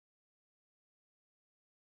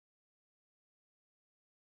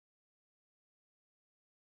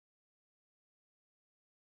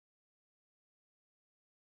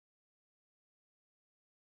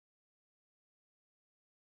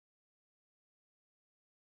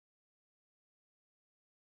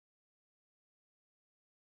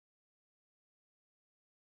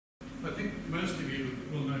I think most of you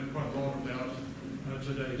will know quite a lot about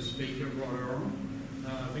today's speaker, Oram.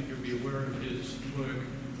 I think you'll be aware of his work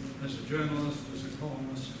as a journalist, as a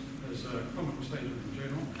columnist, as a commentator in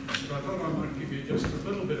general. But I thought I might give you just a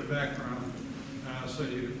little bit of background so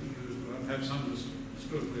you perhaps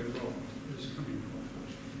understood where Rob is coming from.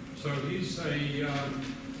 So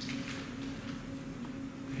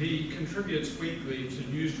he contributes weekly to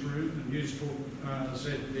Newsroom and News Talk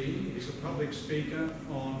ZB. He's a public speaker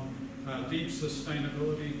on deep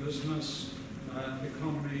sustainability, business,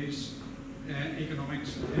 economies, and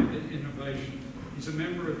economics and innovation. He's a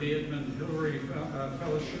member of the Edmund Hillary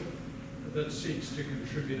Fellowship that seeks to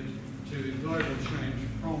contribute to global change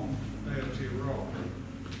from Aotearoa.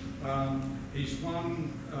 He's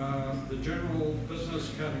won the General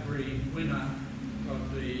Business Category winner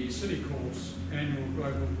of the City Corp's annual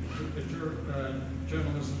Global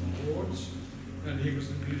Journalism Awards, and he was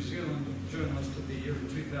the New Zealand Journalist of the Year in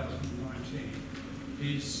 2019.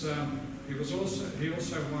 He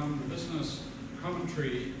also won the Business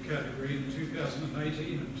Commentary category in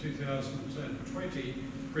 2018 and 2020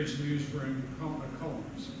 for his newsroom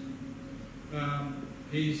columns.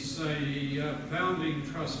 He's a founding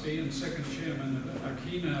trustee and second chairman of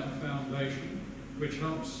Akina Foundation, which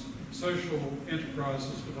helps social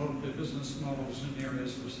enterprises develop their business models in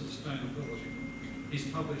areas of sustainability. He's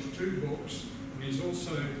published 2 books, and he's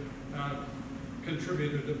also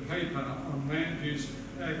contributed a paper on land use,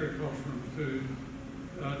 agriculture and food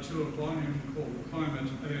to a volume called Climate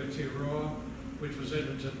Aotearoa, which was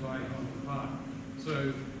edited by Helen Park.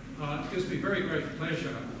 So it gives me very great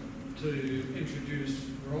pleasure to introduce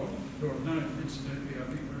Rod, who I've known incidentally I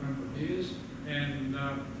think for a number of years, and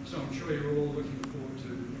so I'm sure you're all looking forward to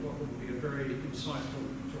what will be a very insightful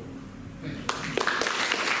talk. Thank you.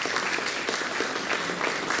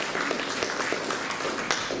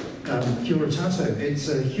 Kia ora tatou. It's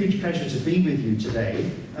a huge pleasure to be with you today.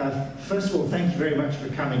 First of all, thank you very much for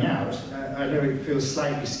coming out. I know it feels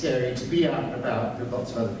slightly scary to be out and about with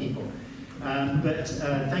lots of other people, but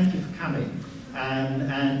thank you for coming.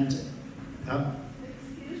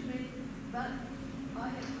 Excuse me, but I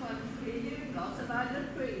have quite a few lots of other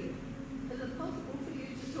free. Is it possible for you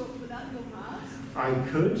to talk without your mask? I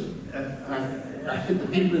could. The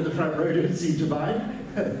people in the front row don't seem to mind.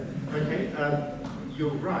 Okay,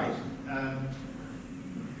 you're right.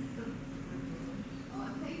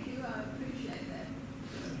 Thank you, I appreciate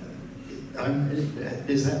that.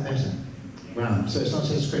 Is that better? Wow, so it's not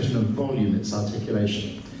just a question of volume, it's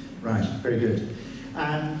articulation. Right, very good.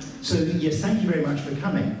 So yes, thank you very much for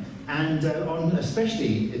coming. And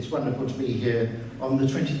especially, it's wonderful to be here on the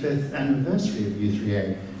 25th anniversary of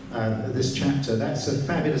U3A, this chapter. That's a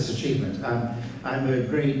fabulous achievement. I'm a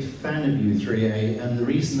great fan of U3A, and the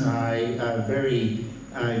reason I very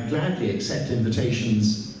gladly accept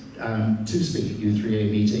invitations to speak at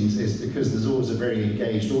U3A meetings is because there's always a very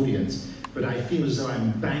engaged audience, but I feel as though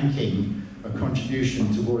I'm banking a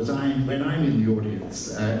contribution towards when I'm in the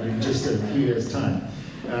audience in just a few years' time.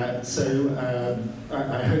 So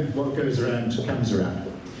I hope what goes around comes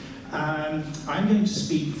around. I'm going to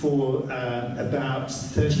speak for about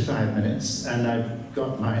 35 minutes, and I've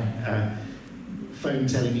got my phone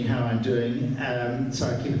telling me how I'm doing, so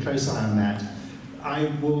I keep a close eye on that.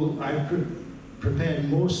 I've prepared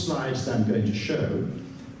more slides than I'm going to show,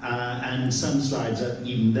 and some slides that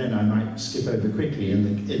even then I might skip over quickly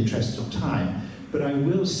in the interest of time. But I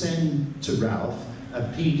will send to Ralph a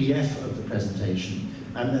PDF of the presentation,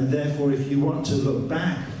 and therefore if you want to look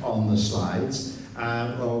back on the slides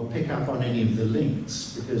or pick up on any of the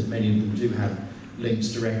links, because many of them do have links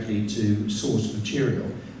directly to source material,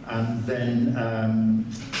 then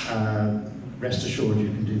rest assured you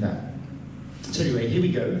can do that. So anyway, here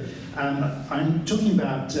we go. I'm talking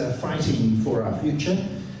about fighting for our future.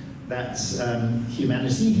 That's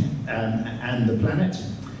humanity and the planet.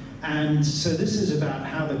 And so this is about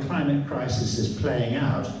how the climate crisis is playing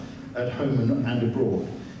out at home and abroad.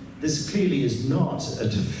 This clearly is not a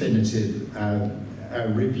definitive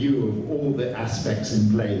review of all the aspects in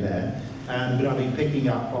play there, but I'll be picking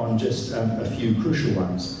up on just a few crucial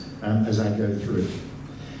ones as I go through.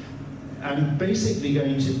 I'm basically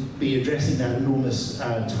going to be addressing that enormous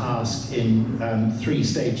task in 3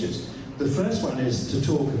 stages. The first one is to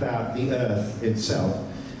talk about the Earth itself,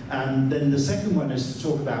 and then the second one is to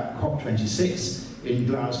talk about COP26 in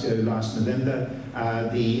Glasgow last November,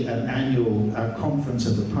 the annual conference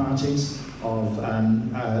of the parties of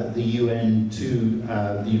the UN to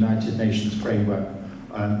the United Nations framework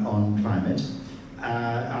on climate.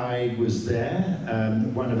 I was there,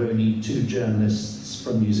 one of only 2 journalists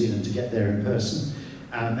from New Zealand to get there in person,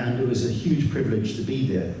 and it was a huge privilege to be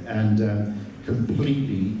there. And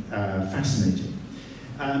completely fascinating.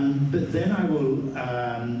 But then I will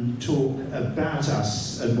talk about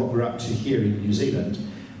us and what we're up to here in New Zealand,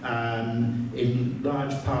 in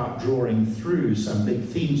large part drawing through some big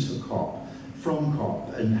themes from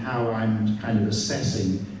COP, and how I'm kind of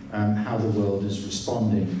assessing how the world is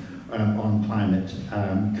responding on climate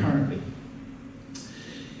currently.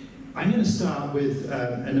 I'm going to start with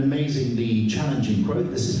an amazingly challenging quote.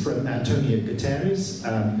 This is from Antonio Guterres,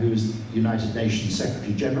 who is the United Nations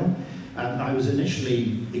Secretary General. I was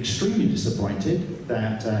initially extremely disappointed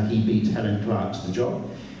that he beat Helen Clark to the job,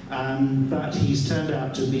 but he's turned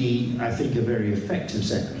out to be, I think, a very effective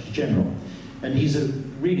Secretary General. And he's a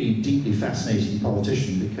really deeply fascinating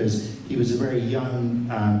politician, because he was a very young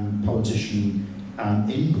politician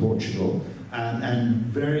in Portugal, and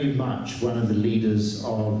very much one of the leaders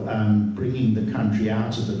of bringing the country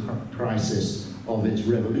out of the crisis of its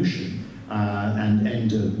revolution and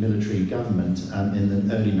end of military government in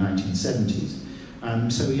the early 1970s.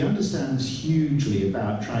 So he understands hugely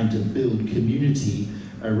about trying to build community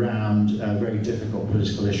around very difficult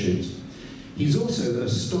political issues. He's also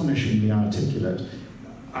astonishingly articulate.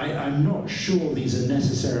 I'm not sure these are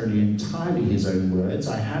necessarily entirely his own words.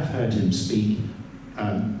 I have heard him speak,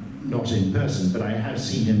 not in person, but I have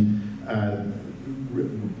seen him,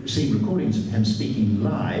 seen recordings of him speaking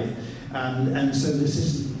live, and so this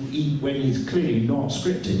is, when he's clearly not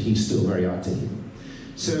scripted, he's still very articulate.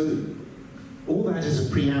 So all that is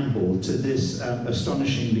a preamble to this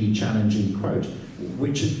astonishingly challenging quote,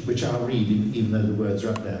 which I'll read even though the words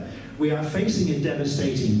are up there. We are facing a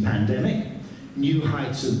devastating pandemic, new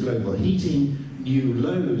heights of global heating, new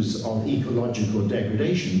lows of ecological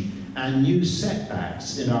degradation, and new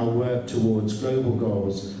setbacks in our work towards global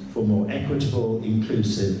goals for more equitable,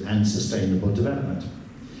 inclusive, and sustainable development.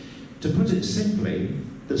 To put it simply,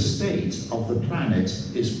 the state of the planet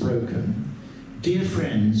is broken. Dear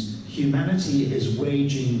friends, humanity is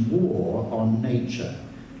waging war on nature,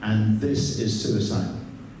 and this is suicide.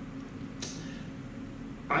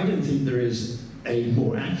 I don't think there is a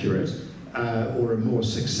more accurate or a more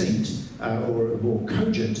succinct or a more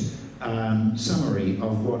cogent summary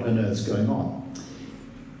of what on earth's going on.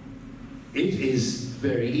 It is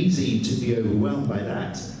very easy to be overwhelmed by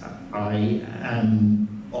that. I am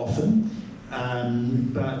often,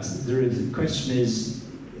 but the question is,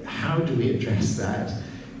 how do we address that?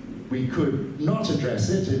 We could not address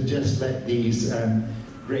it and just let these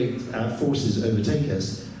great forces overtake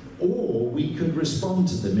us, or we could respond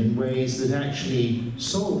to them in ways that actually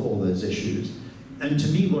solve all those issues. And to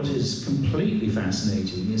me, what is completely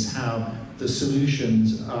fascinating is how the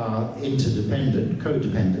solutions are interdependent,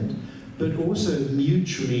 codependent, but also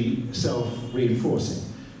mutually self-reinforcing.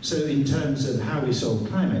 So in terms of how we solve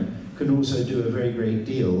climate, can also do a very great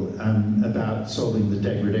deal about solving the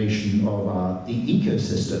degradation of the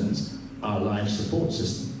ecosystems, our life support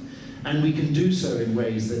system. And we can do so in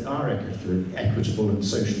ways that are equitable and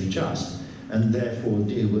socially just, and therefore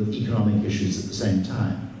deal with economic issues at the same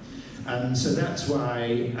time. And so that's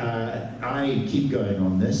why I keep going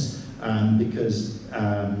on this, because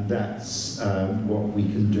that's what we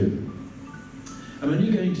can do. I'm only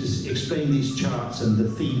going to explain these charts and the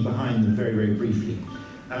theme behind them very, very briefly.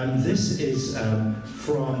 This is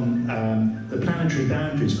from the planetary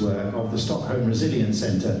boundaries work of the Stockholm Resilience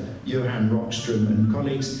Centre, Johan Rockström and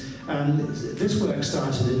colleagues. This work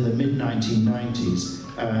started in the mid-1990s,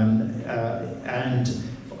 and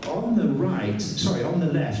on the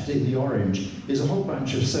left in the orange is a whole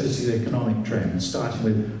bunch of socioeconomic trends, starting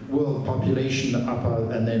with world population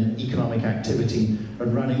and then economic activity,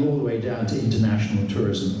 and running all the way down to international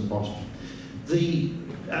tourism at the bottom. The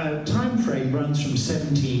time frame runs from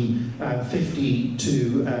 1750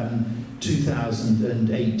 to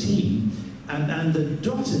 2018, and the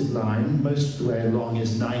dotted line most of the way along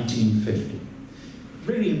is 1950.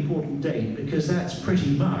 Really important date, because that's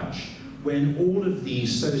pretty much when all of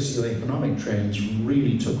these socioeconomic trends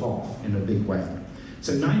really took off in a big way.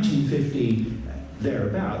 So 1950,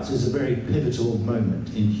 thereabouts, is a very pivotal moment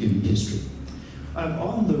in human history.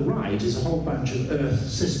 On the right is a whole bunch of Earth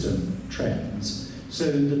system trends.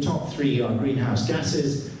 So the top three are greenhouse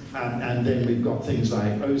gases, and then we've got things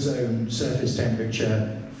like ozone, surface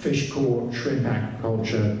temperature, fish caught, shrimp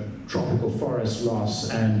aquaculture, tropical forest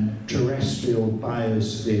loss, and terrestrial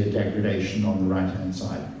biosphere degradation on the right-hand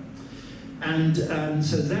side. And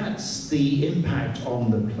so that's the impact on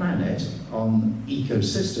the planet, on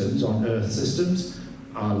ecosystems, on Earth systems,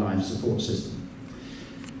 our life support system.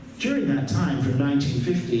 During that time, from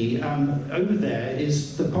 1950, over there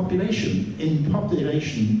is the population. Human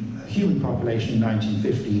population in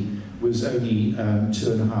 1950 was only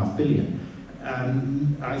 2.5 billion.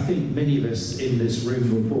 I think many of us in this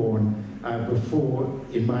room were born before,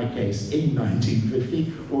 in my case, in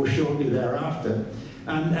 1950 or shortly thereafter.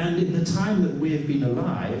 And in the time that we have been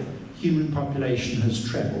alive, human population has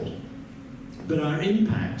trebled. But our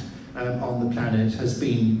impact on the planet has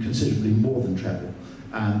been considerably more than treble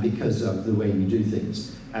because of the way we do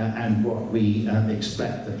things and what we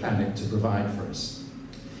expect the planet to provide for us.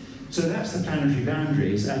 So that's the planetary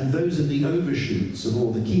boundaries, and those are the overshoots of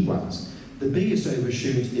all the key ones. The biggest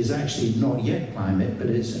overshoot is actually not yet climate, but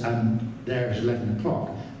it's there at 11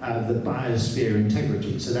 o'clock, the biosphere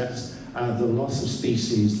integrity. So that's the loss of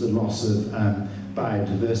species, the loss of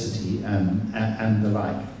biodiversity, and the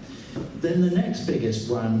like. Then the next biggest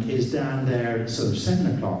one is down there at sort of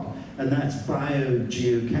 7 o'clock, and that's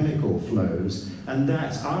biogeochemical flows, and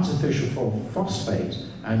that's artificial phosphate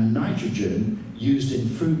and nitrogen used in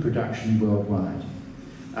food production worldwide.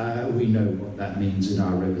 We know what that means in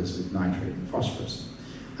our rivers with nitrate and phosphorus.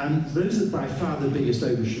 And those are by far the biggest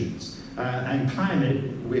overshoots. And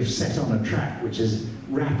climate, we've set on a track which is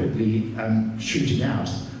rapidly shooting out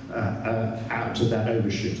to that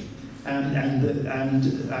overshoot. And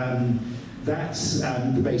that's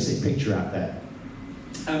the basic picture out there.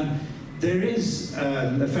 There is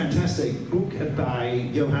a fantastic book by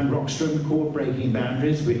Johan Rockström called Breaking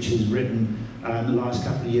Boundaries, which is written the last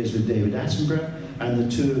couple of years with David Attenborough, and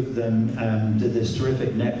the two of them did this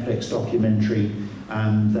terrific Netflix documentary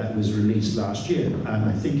that was released last year.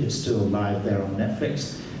 I think it's still live there on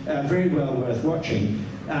Netflix. Very well worth watching.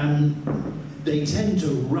 They tend to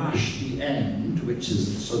rush the end, which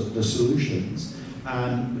is sort of the solutions,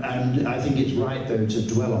 and I think it's right, though, to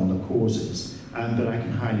dwell on the causes, but I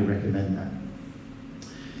can highly recommend that.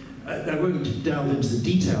 I won't delve into the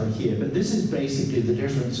detail here, but this is basically the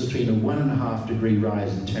difference between a 1.5 degree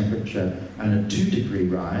rise in temperature and a 2 degree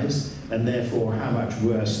rise, and therefore how much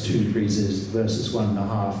worse 2 degrees is versus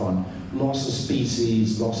 1.5 on loss of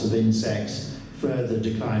species, loss of insects, further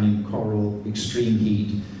decline in coral, extreme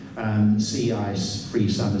heat, sea ice, free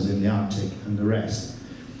summers in the Arctic, and the rest.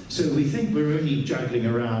 So we think we're only juggling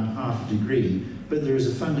around 0.5 degree, but there is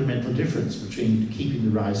a fundamental difference between keeping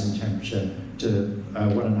the rise in temperature to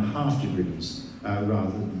 1.5 degrees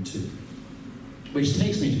rather than 2. Which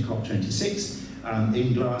takes me to COP26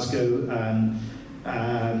 in Glasgow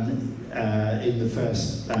in the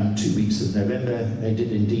first 2 weeks of November. They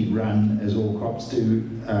did indeed run, as all COPs do,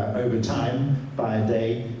 over time by a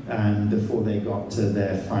day before they got to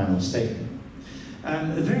their final statement.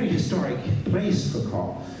 A very historic place for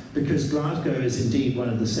COP, because Glasgow is indeed one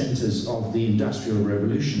of the centres of the Industrial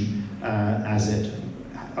Revolution as it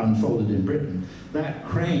unfolded in Britain. That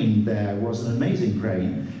crane there was an amazing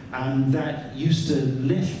crane that used to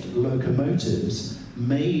lift locomotives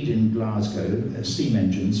made in Glasgow, steam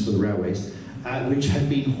engines for the railways, which had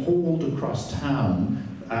been hauled across town,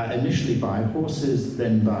 initially by horses,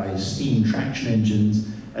 then by steam traction engines,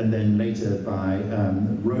 and then later by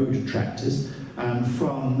road tractors,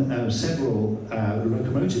 from several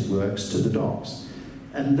locomotive works to the docks.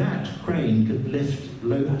 And that crane could lift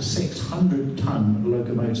 600-ton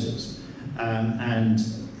locomotives.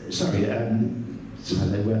 Sorry,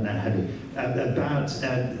 they weren't that heavy. About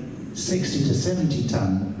 60 to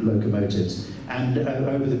 70-ton locomotives. And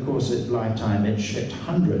over the course of its lifetime, it shipped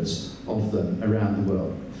hundreds of them around the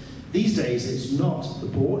world. These days, it's not the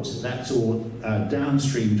port. That's all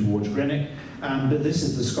downstream towards Greenock. But this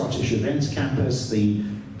is the Scottish Events Campus. The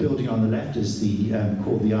building on the left is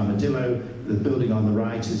called the Armadillo. The building on the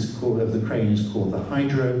right is the crane is called the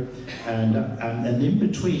Hydro. And in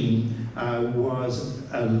between was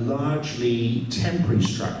a largely temporary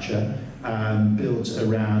structure built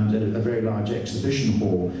around a very large exhibition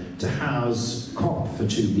hall to house COP for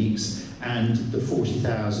 2 weeks, and the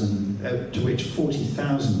 40,000, to which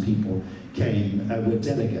 40,000 people came, were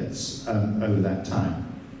delegates over that time,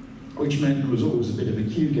 which meant there was always a bit of a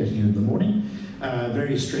queue getting in the morning,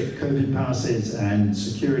 very strict COVID passes and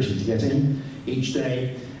security to get in each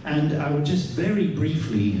day. And I would just very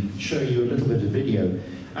briefly show you a little bit of video.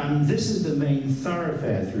 This is the main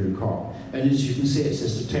thoroughfare through COP, and as you can see, it's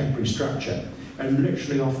just a temporary structure. And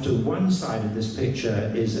literally off to one side of this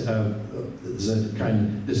picture is this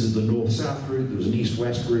is the north-south route. There was an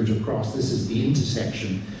east-west route across. This is the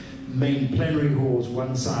intersection. Main plenary halls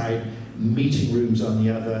one side, meeting rooms on the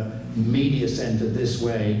other, media centre this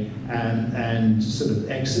way, and sort of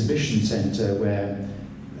exhibition centre where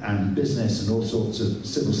business and all sorts of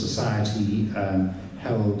civil society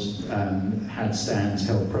had stands,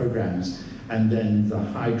 held programs, and then the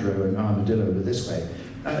Hydro and Armadillo were this way.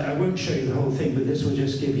 I won't show you the whole thing, but this will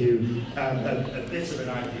just give you a bit of an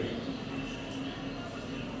idea.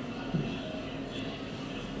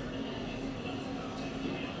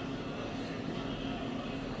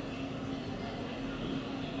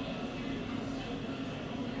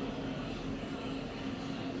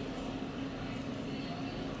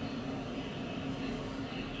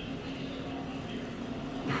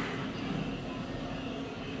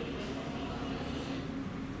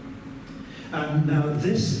 Now,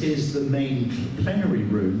 this is the main plenary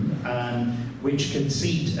room, which can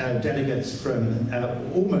seat delegates from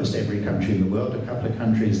almost every country in the world. A couple of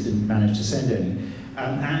countries didn't manage to send any.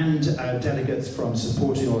 And delegates from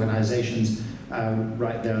supporting organizations.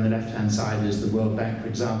 Right there on the left-hand side is the World Bank, for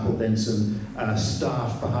example, then some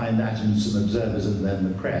staff behind that and some observers, and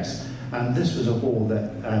then the press. This was a hall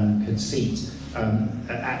that could seat,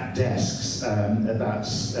 at desks, about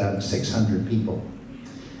 600 people.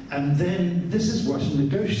 And then this is what a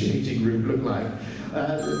negotiating room looked like,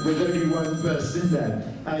 with only one person in there.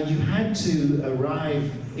 You had to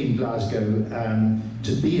arrive in Glasgow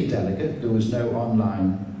to be a delegate. There was no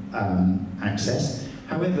online access.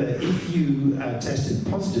 However, if you tested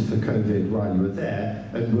positive for COVID while you were there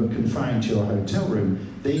and were confined to your hotel room,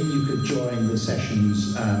 then you could join the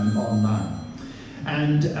sessions online.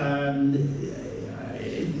 And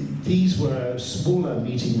these were smaller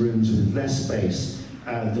meeting rooms with less space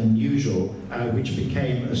than usual, which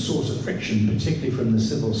became a source of friction, particularly from the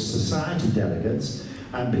civil society delegates,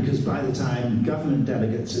 because by the time government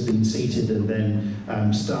delegates had been seated and then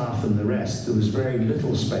staff and the rest, there was very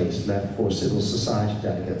little space left for civil society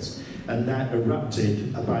delegates. And that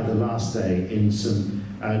erupted by the last day in some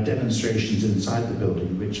demonstrations inside the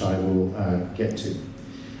building, which I will get to.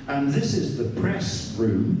 This is the press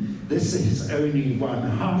room. This is only one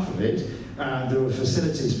half of it. There were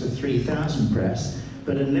facilities for 3,000 press,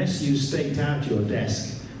 but unless you staked out your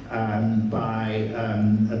desk by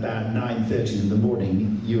about 9:30 in the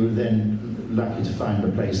morning, you were then lucky to find a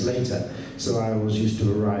place later. So I always used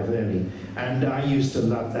to arrive early. And I used to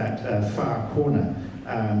love that far corner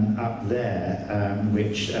up there,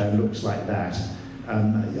 which looks like that.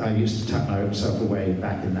 I used to tuck myself away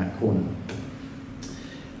back in that corner.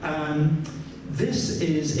 This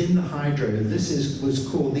is in the Hydro. This was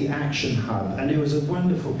called the Action Hub, and it was a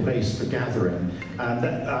wonderful place for gathering.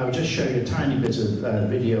 I will just show you a tiny bit of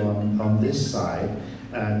video on this side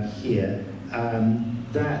here.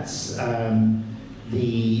 That's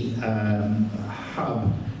the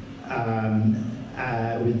hub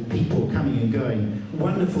with people coming and going.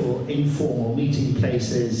 Wonderful informal meeting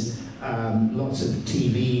places, lots of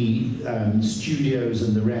TV studios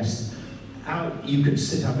and the rest. Out, you could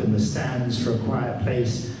sit up in the stands for a quiet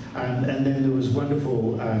place, and then there was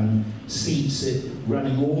wonderful seats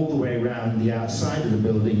running all the way around the outside of the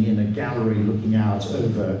building in a gallery looking out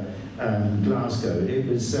over Glasgow. It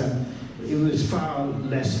was far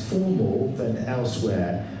less formal than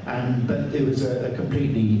elsewhere, but it was a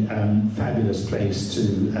completely fabulous place to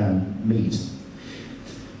meet.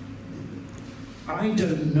 I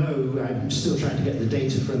don't know, I'm still trying to get the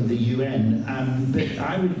data from the UN, but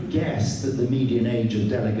I would guess that the median age of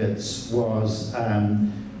delegates was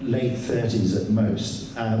late 30s at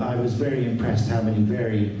most. I was very impressed how many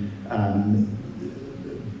very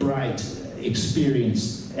bright,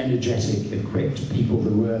 experienced, energetic, equipped people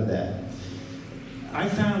there were there. I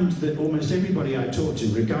found that almost everybody I talked to,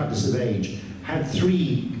 regardless of age, had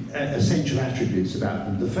three essential attributes about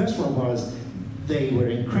them. The first one was they were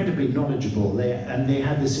incredibly knowledgeable, and they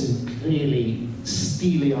had this clearly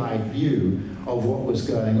steely-eyed view of what was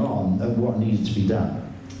going on and what needed to be done.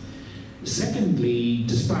 Secondly,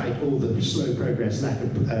 despite all the slow progress, lack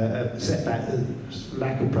of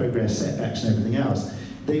progress, setbacks and everything else,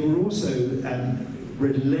 they were also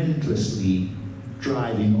relentlessly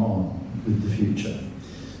driving on with the future.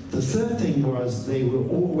 The third thing was they were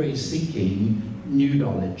always seeking new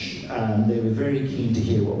knowledge. They were very keen to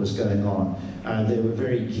hear what was going on. They were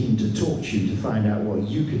very keen to talk to you to find out what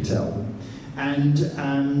you could tell them. And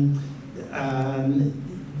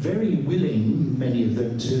very willing, many of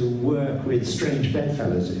them, to work with strange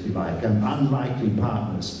bedfellows, if you like, unlikely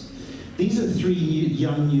partners. These are three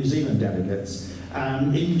young New Zealand delegates.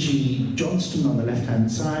 Ingie Johnston on the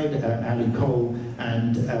left-hand side, Ali Cole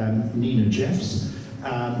and Nina Jeffs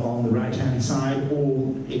on the right-hand side,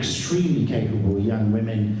 all extremely capable young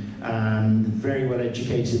women, very well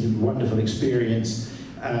educated, wonderful experience.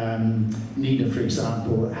 Nina, for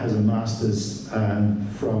example, has a master's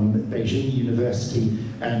from Beijing University,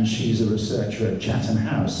 and she's a researcher at Chatham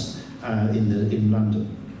House in London.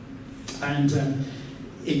 And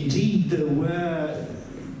indeed,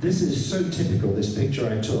 this is so typical, this picture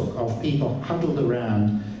I took, of people huddled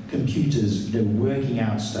around computers, working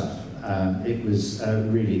out stuff. It was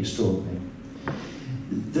really extraordinary.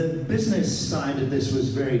 The business side of this was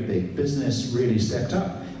very big. Business really stepped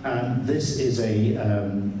up. This is a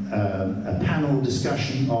panel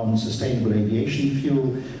discussion on sustainable aviation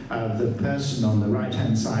fuel. The person on the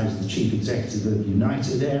right-hand side is the chief executive of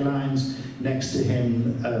United Airlines. Next to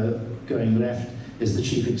him, going left, is the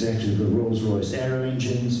chief executive of Rolls-Royce Aero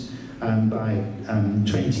Engines. By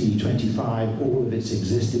 2025, all of its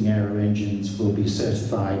existing aero engines will be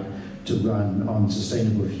certified to run on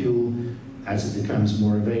sustainable fuel as it becomes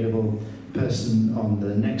more available. Person on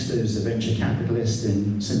the next is a venture capitalist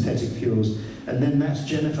in synthetic fuels. And then that's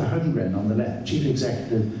Jennifer Holmgren on the left, Chief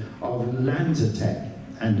Executive of LanzaTech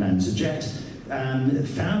and LanzaJet,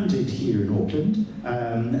 founded here in Auckland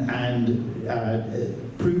and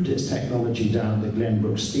proved its technology down at the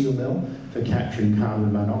Glenbrook Steel Mill for capturing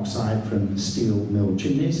carbon monoxide from steel mill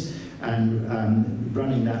chimneys and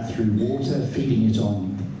running that through water, feeding it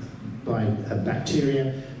on by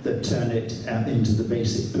bacteria that turn it into the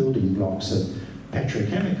basic building blocks of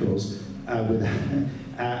petrochemicals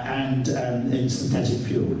and in synthetic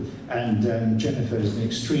fuel. And Jennifer is an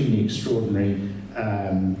extraordinary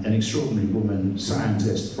woman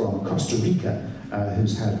scientist from Costa Rica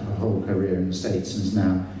who's had her whole career in the States and is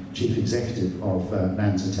now Chief Executive of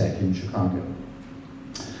LanzaTech in Chicago.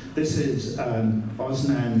 This is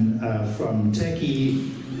Osman from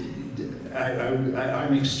Turkey.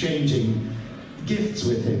 I'm exchanging gifts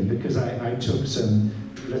with him because I took some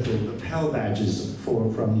little lapel badges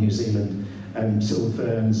from New Zealand, silver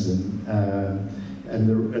ferns and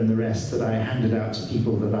the rest that I handed out to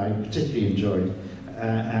people that I particularly enjoyed.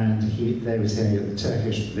 They were here at the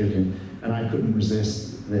Turkish pavilion, and I couldn't resist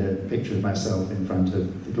the picture of myself in front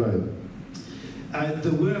of the globe.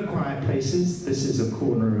 There were quiet places. This is a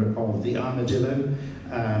corner of the Armadillo,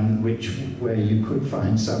 where you could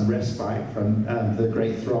find some respite from the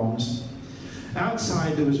great throngs.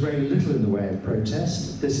 Outside, there was very little in the way of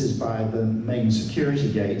protest. This is by the main security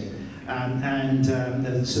gate, and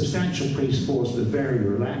the substantial police force was very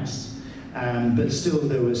relaxed, but still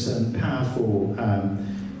there was some powerful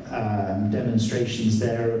demonstrations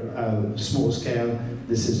there, small scale.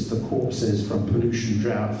 This is the corpses from pollution,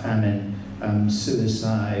 drought, famine,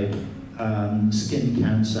 suicide, skin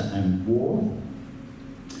cancer, and war.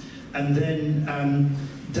 And then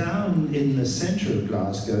down in the centre of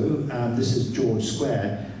Glasgow, this is George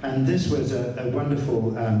Square, and this was a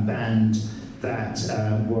wonderful band that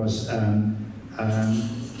was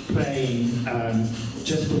playing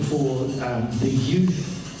just before the youth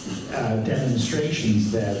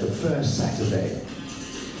demonstrations there, the first Saturday.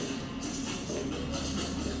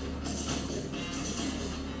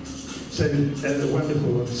 So a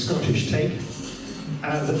wonderful Scottish take.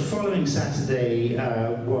 The following Saturday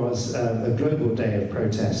was a global day of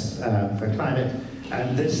protest for climate,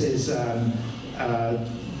 and this is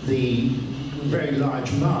the very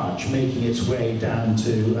large march making its way down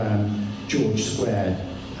to George Square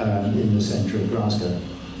in the centre of Glasgow.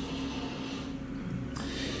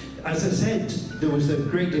 As I said, there was a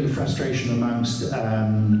great deal of frustration amongst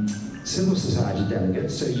civil society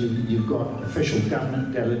delegates. So you've got official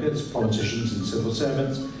government delegates, politicians and civil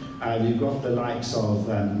servants. You've got the likes of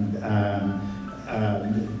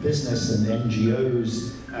business and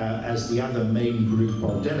NGOs as the other main group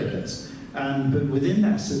of delegates. But within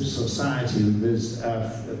that civil society, there's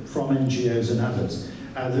from NGOs and others,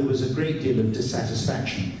 there was a great deal of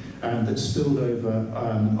dissatisfaction that spilled over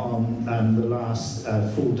on the last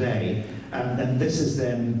full day. And this is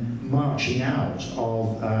them marching out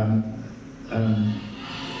of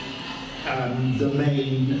the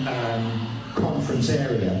main conference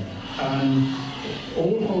area,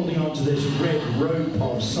 all holding on to this red rope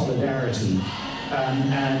of solidarity.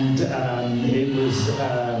 It was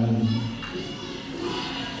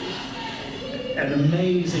an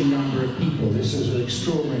amazing number of people. This was an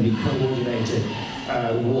extraordinarily coordinated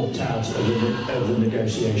walked out of the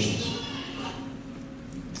negotiations.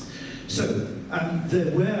 So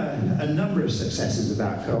there were a number of successes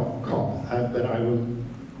about COP, but I will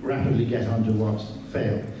rapidly get on to what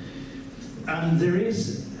failed. There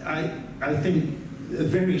is, I think, a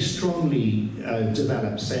very strongly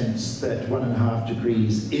developed sense that 1.5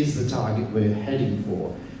 degrees is the target we're heading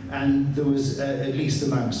for. And there was, at least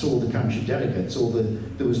amongst all the country delegates,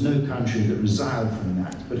 there was no country that resiled from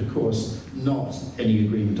that, but of course not any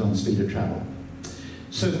agreement on speed of travel.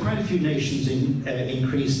 So quite a few nations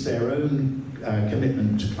increased their own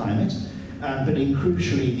commitment to climate, but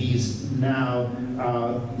crucially these now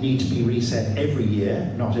need to be reset every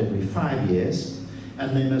year, not every 5 years,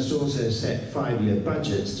 and they must also set 5-year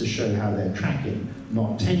budgets to show how they're tracking,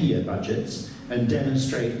 not 10-year budgets, and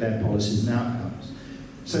demonstrate their policies and outcomes.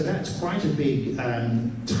 So that's quite a big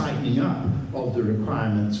tightening up of the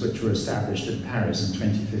requirements which were established in Paris in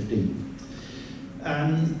 2015.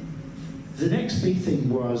 The next big thing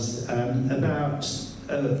was about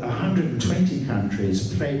 120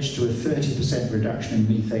 countries pledged to a 30% reduction in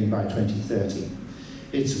methane by 2030.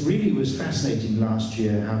 It really was fascinating last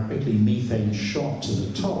year how quickly methane shot to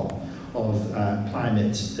the top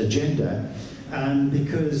climate agenda,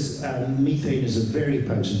 because methane is a very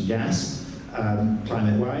potent gas,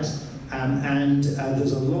 climate-wise, and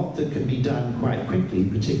there's a lot that can be done quite quickly,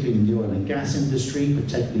 particularly in the oil and gas industry,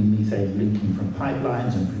 particularly methane leaking from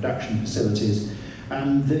pipelines and production facilities,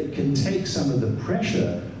 that can take some of the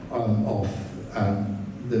pressure off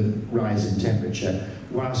the rise in temperature,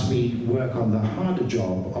 whilst we work on the harder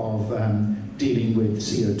job of dealing with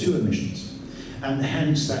CO2 emissions. And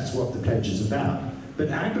hence, that's what the pledge is about. But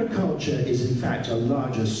agriculture is, in fact, a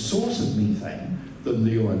larger source of methane than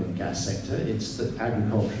the oil and gas sector. It's that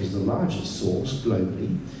agriculture is the largest source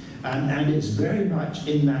globally, and it's very much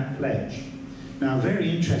in that pledge. Now, very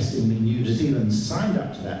interestingly, New Zealand signed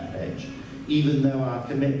up to that pledge, even though our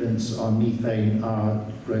commitments on methane are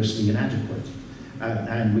grossly inadequate.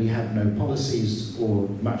 And we have no policies or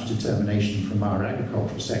much determination from our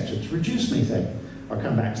agricultural sector to reduce methane. I'll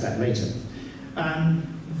come back to that later.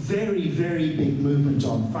 Very, very big movement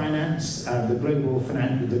on finance.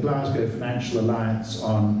 The Glasgow Financial Alliance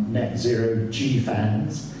on net zero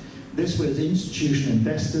GFANZ. This was institutional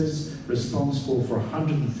investors responsible for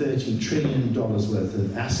 $130 trillion worth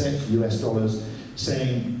of assets, US dollars,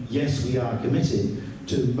 saying, yes, we are committed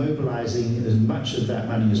to mobilizing as much of that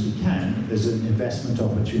money as we can as investment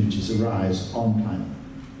opportunities arise on climate.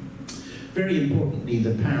 Very importantly,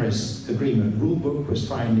 the Paris Agreement rulebook was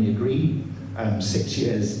finally agreed 6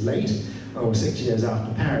 years late, or 6 years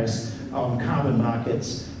after Paris, on carbon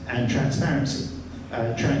markets and transparency.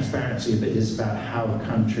 Transparency is about how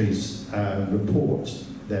countries report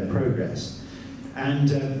their progress.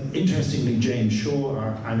 And interestingly, James Shaw,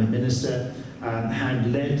 our climate minister,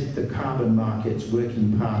 had led the Carbon Markets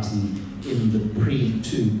Working Party in the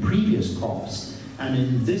two previous COPs, and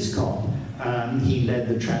in this COP, he led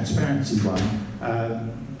the transparency one.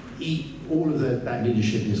 All of that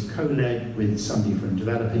leadership is co-led with somebody from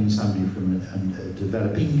developing, somebody from a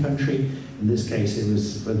developing country. In this case, it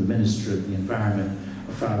was for the Minister of the Environment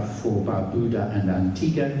for Barbuda and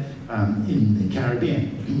Antigua in the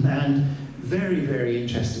Caribbean. And very, very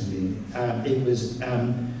interestingly, it was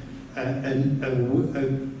a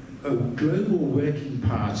global working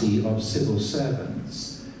party of civil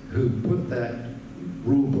servants who put that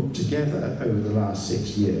rule book together over the last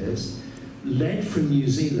 6 years, led from New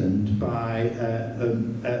Zealand by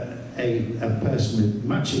a person with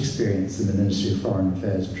much experience in the Ministry of Foreign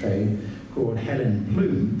Affairs and Trade called Helen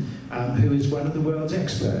Plume, who is one of the world's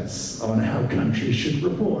experts on how countries should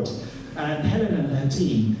report. And Helen and her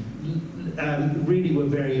team really were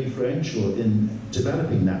very influential in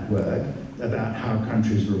developing that work about how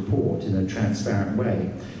countries report in a transparent way.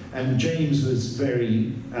 And James was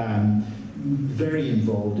very, very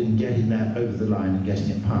involved in getting that over the line and getting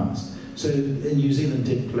it passed. So New Zealand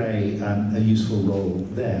did play a useful role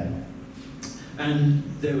there. And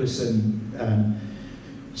there was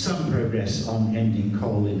some progress on ending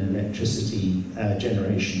coal in electricity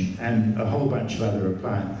generation and a whole bunch of other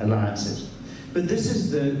alliances. But this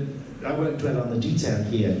is I won't dwell on the detail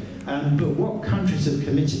here, but what countries have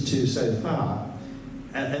committed to so far,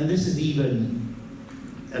 and this is even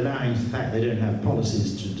allowing for the fact they don't have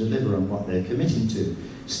policies to deliver on what they're committing to,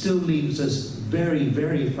 still leaves us very,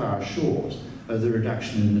 very far short of the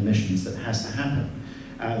reduction in emissions that has to happen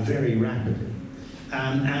very rapidly.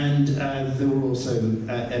 And there were also,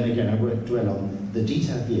 and again, I won't dwell on the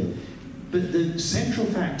detail here, but the central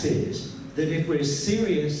fact is that if we're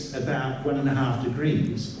serious about 1.5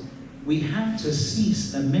 degrees, we have to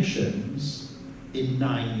cease emissions in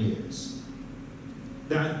 9 years.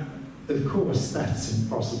 Now, of course, that's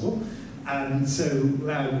impossible. And so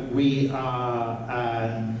we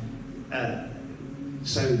are,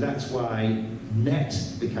 so that's why net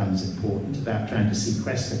becomes important, about trying to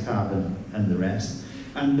sequester carbon and the rest.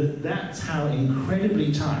 And that's how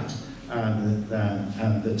incredibly tight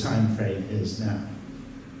the time frame is now.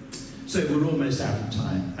 So we're almost out of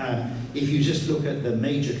time. If you just look at the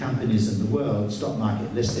major companies in the world, stock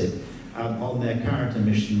market listed, on their current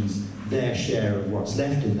emissions, their share of what's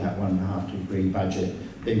left in that 1.5 degree budget,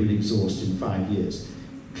 they would exhaust in 5 years.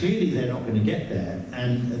 Clearly they're not going to get there,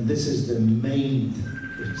 and this is the main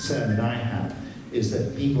concern that I have, is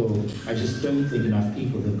that I just don't think enough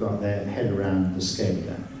people have got their head around the scale of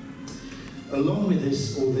that. Along with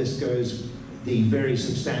this, all this goes the very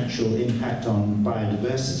substantial impact on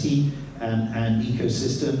biodiversity and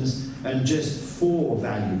ecosystems, and just 4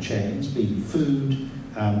 value chains, being food,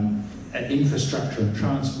 infrastructure and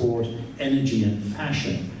transport, energy and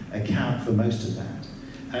fashion, account for most of that,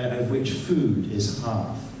 of which food is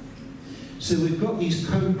half. So we've got these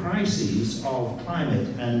co-crises of climate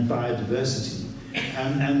and biodiversity,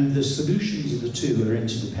 And the solutions of the two are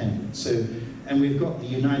interdependent. So, and we've got the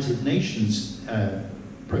United Nations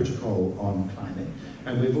protocol on climate,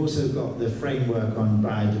 and we've also got the framework on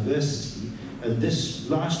biodiversity. And this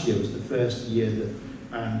last year was the first year that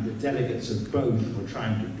the delegates of both were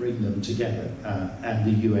trying to bring them together, and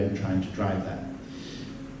the UN trying to drive that.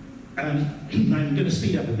 I'm going to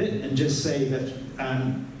speed up a bit and just say that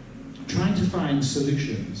trying to find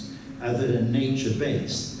solutions that are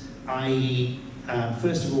nature-based, i.e.,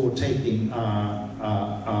 first of all, taking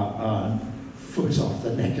our foot off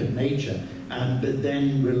the neck of nature, but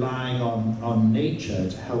then relying on nature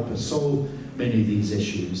to help us solve many of these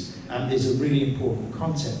issues is a really important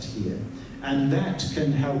concept here. And that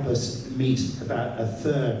can help us meet about a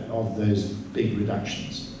third of those big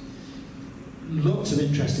reductions. Lots of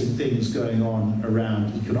interesting things going on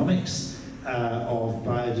around economics of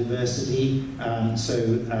biodiversity.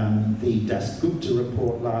 The Dasgupta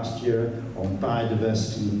report last year on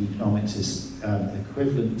biodiversity and economics is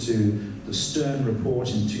equivalent to the Stern report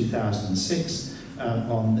in 2006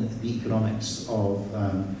 on the economics of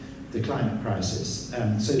the climate crisis.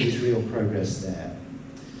 So there's real progress there.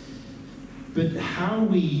 But how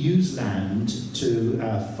we use land to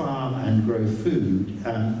farm and grow food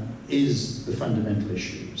is the fundamental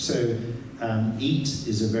issue. So EAT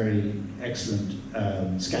is a very excellent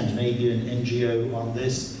Scandinavian NGO on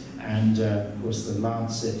this, and of course the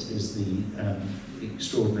Lancet is the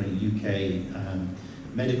extraordinary UK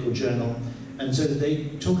medical journal. And so they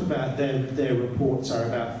talk about, their reports are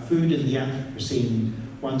about food in the Anthropocene,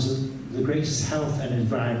 ones of the greatest health and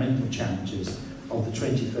environmental challenges of the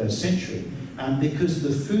 21st century. Because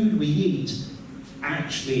the food we eat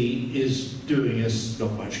actually is doing us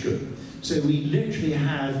not much good. So we literally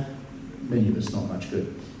have, many of us not much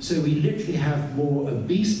good. So we literally have more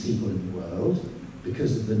obese people in the world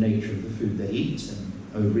because of the nature of the food they eat and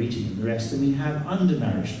overeating and the rest than we have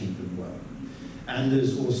undernourished people in the world. And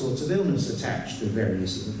there's all sorts of illness attached to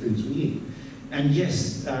various of the foods we eat. And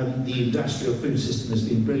yes, the industrial food system has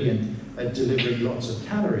been brilliant at delivering lots of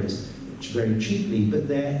calories, very cheaply, but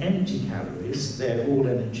they're empty calories, they're all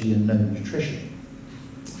energy and no nutrition.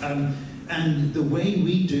 And the way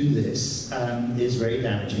we do this is very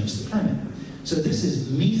damaging to the planet. So this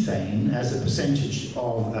is methane as a percentage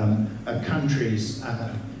of a country's,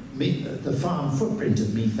 the farm footprint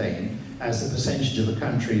of methane as a percentage of a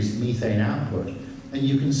country's methane output. And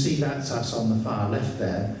you can see that's us on the far left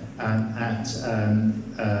there, at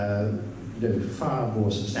far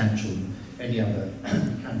more substantial than any other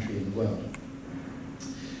country in the world.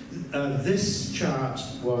 This chart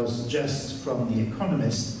was just from The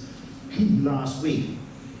Economist last week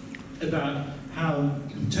about how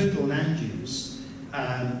total land use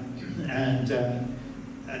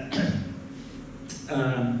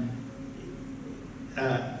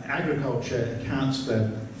agriculture accounts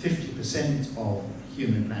for 50% of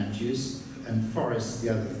human land use and forests the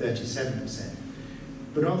other 37%.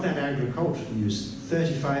 But of that agricultural use,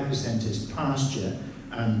 35% is pasture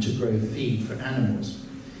to grow feed for animals.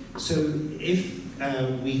 So if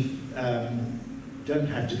we don't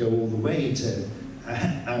have to go all the way to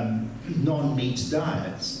non-meat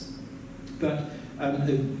diets, but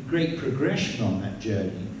a great progression on that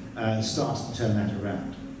journey starts to turn that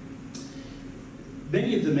around.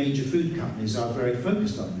 Many of the major food companies are very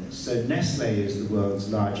focused on this. So Nestle is the world's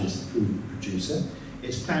largest food producer.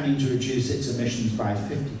 It's planning to reduce its emissions by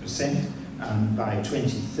 50% by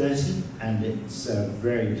 2030, and it's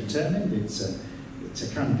very determined. It's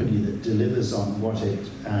a company that delivers on what it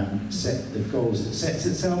the goals it sets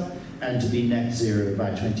itself, and to be net zero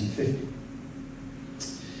by 2050.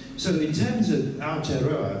 So in terms of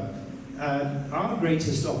Aotearoa, our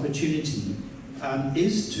greatest opportunity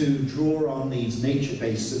is to draw on these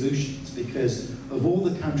nature-based solutions, because of all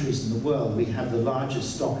the countries in the world, we have the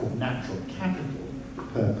largest stock of natural capital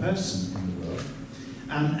per person in the world.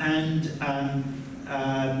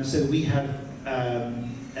 So we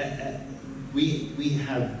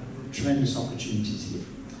have tremendous opportunities here.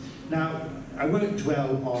 Now, I won't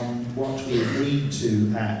dwell on what we agreed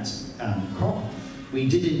to at COP. We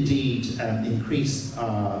did indeed increase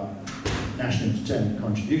our national determined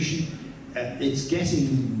contribution. It's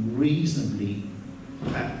getting reasonably,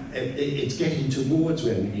 it's getting towards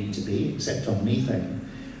where we need to be, except on methane.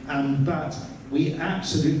 But we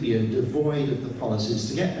absolutely are devoid of the policies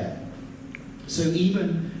to get there. So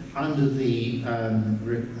even under the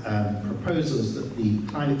proposals that the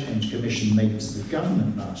Climate Change Commission made to the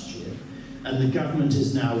government last year, and the government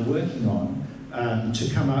is now working on to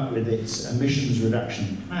come up with its emissions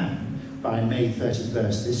reduction plan by May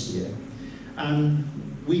 31st this year,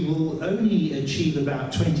 we will only achieve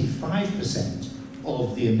about 25%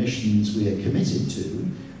 of the emissions we are committed to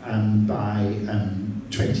by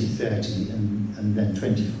 2030 and then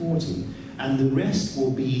 2040, and the rest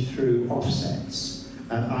will be through offsets,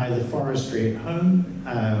 either forestry at home,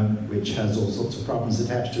 which has all sorts of problems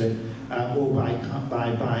attached to it, or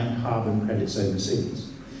by buying carbon credits overseas.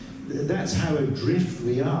 That's how adrift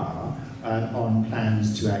we are on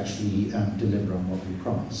plans to actually deliver on what we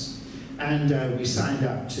promise. And we signed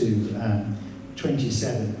up to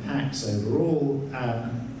 27 pacts overall.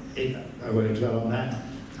 I won't dwell on that.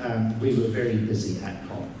 We were very busy at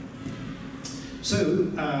COP. So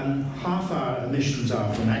half our emissions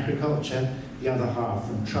are from agriculture, the other half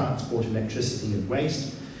from transport, electricity and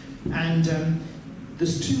waste. And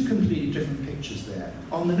there's two completely different pictures there.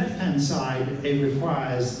 On the left-hand side, it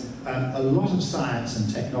requires a lot of science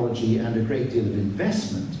and technology and a great deal of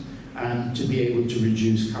investment to be able to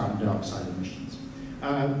reduce carbon dioxide emissions.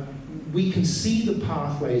 We can see the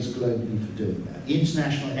pathways globally for doing that. The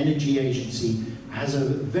International Energy Agency has a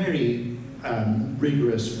very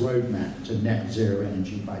rigorous roadmap to net zero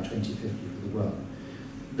energy by 2050 for the world.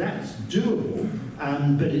 That's doable,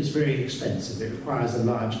 but it's very expensive. It requires a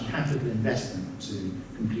large capital investment to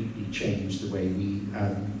completely change the way we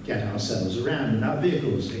get ourselves around in our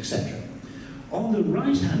vehicles, etc. On the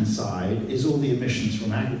right-hand side is all the emissions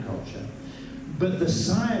from agriculture, but the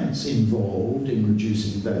science involved in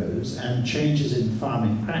reducing those and changes in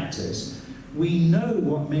farming practice, we know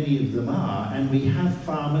what many of them are, and we have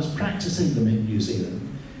farmers practicing them in New Zealand.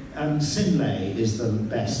 Sinlay is the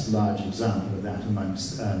best large example of that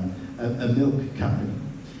amongst a milk company,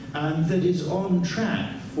 that is on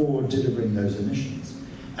track for delivering those emissions.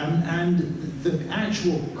 And the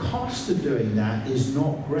actual cost of doing that is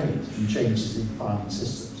not great in changes in farming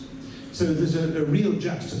systems. So there's a real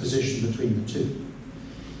juxtaposition between the two.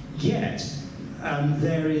 Yet,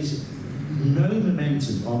 there is no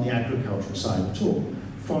momentum on the agricultural side at all.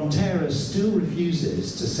 Fonterra still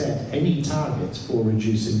refuses to set any targets for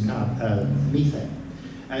reducing methane.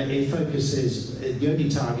 It focuses, the only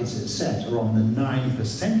targets it's set are on the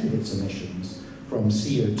 9% of its emissions from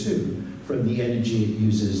CO2 from the energy it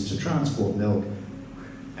uses to transport milk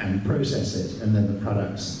and process it, and then the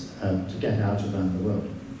products to get out around the world.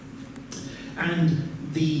 And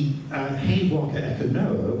the Haywalker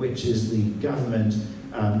Econoa, which is the government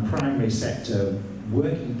primary sector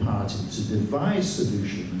working party to devise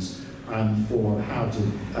solutions for how to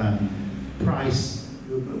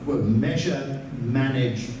measure,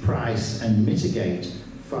 manage, price, and mitigate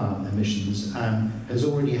farm emissions, has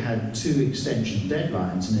already had 2 extension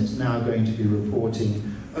deadlines, and it's now going to be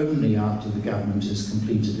reporting only after the government has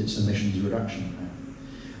completed its emissions reduction plan.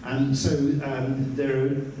 And so there are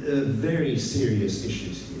very serious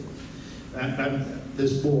issues here.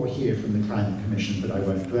 There's more here from the Climate Commission, but I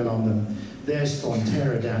won't dwell on them. There's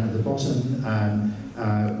Fonterra down at the bottom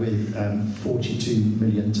with 42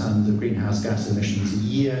 million tonnes of greenhouse gas emissions a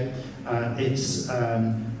year. It's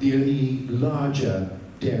the only larger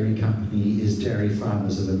dairy company is Dairy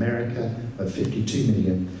Farmers of America at 52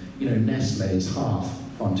 million. You know, Nestle is half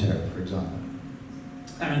Fonterra, for example.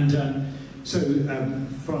 And so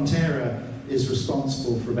Fonterra is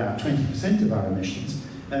responsible for about 20% of our emissions,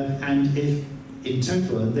 and if in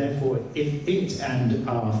total, and therefore if it and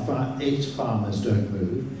its farmers don't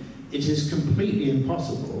move, it is completely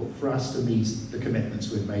impossible for us to meet the commitments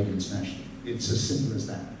we've made internationally. It's as simple as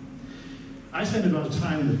that. I spend a lot of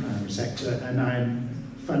time in the primary sector, and I'm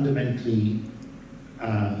fundamentally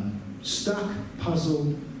stuck,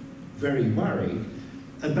 puzzled, very worried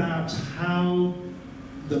about how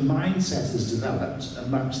the mindset has developed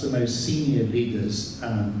amongst the most senior leaders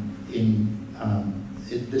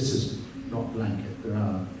this is not blanket, there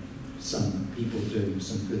are some people doing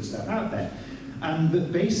some good stuff out there.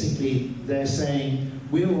 But basically they're saying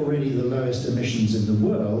we're already the lowest emissions in the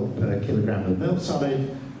world per kilogram of milk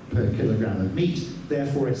solid, per kilogram of meat,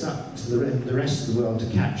 therefore it's up to the rest of the world to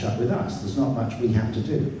catch up with us. There's not much we have to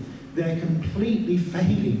do. They're completely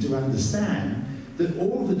failing to understand that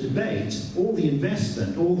all the debate, all the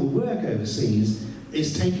investment, all the work overseas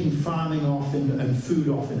is taking farming off and food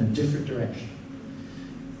off in a different direction.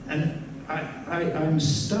 And I'm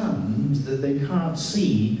stunned that they can't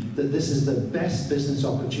see that this is the best business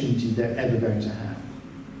opportunity they're ever going to have.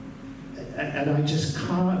 And I just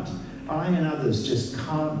can't, I and others just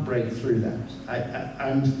can't break through that.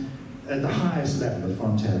 And at the highest level of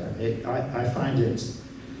Fonterra, I find it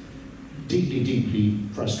deeply, deeply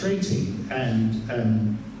frustrating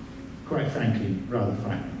and quite frankly, rather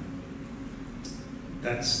frightening.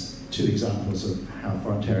 That's 2 examples of how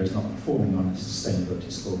Fonterra is not performing on its sustainability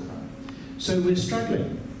scorecard. So we're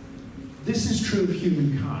struggling. This is true of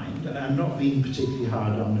humankind, and I'm not being particularly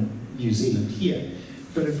hard on New Zealand here.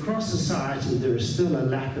 But across society, there is still a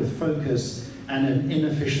lack of focus and an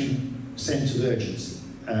inefficient sense of urgency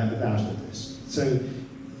about all this. So,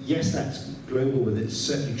 yes, that's global, but it's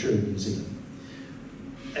certainly true in New Zealand.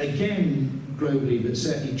 Again, globally, but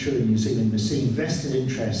certainly true in New Zealand, we're seeing vested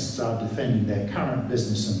interests are defending their current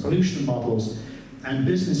business and pollution models, and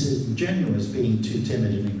businesses in general as being too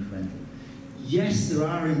timid and incremental. Yes, there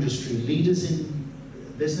are industry leaders in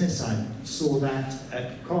business. I saw that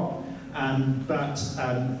at COP, but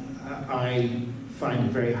I find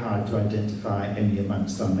it very hard to identify any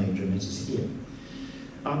amongst our major emitters here.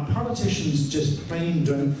 Our politicians just plain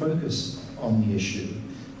don't focus on the issue,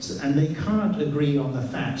 and they can't agree on the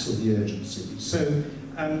facts or the urgency. So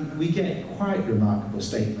we get quite remarkable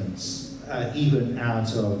statements, even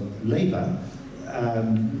out of Labour.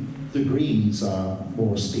 The Greens are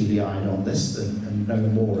more steely-eyed on this and know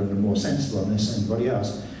more and are more sensible on this than anybody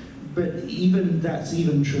else. But that's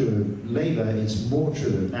even true of Labour. It's more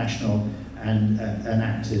true of National, and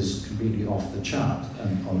ACT is completely off the chart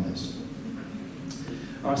on this.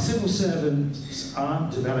 Our civil servants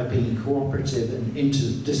aren't developing cooperative and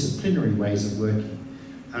interdisciplinary ways of working.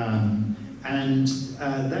 And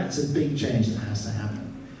that's a big change that has to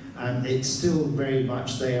happen. It's still very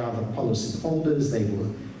much, they are the policy holders, they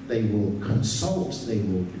will consult, they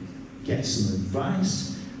will get some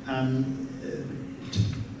advice.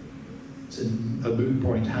 It's a moot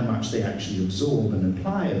point how much they actually absorb and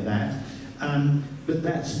apply of that. But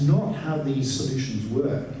that's not how these solutions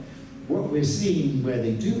work. What we're seeing where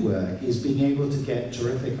they do work is being able to get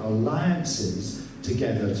terrific alliances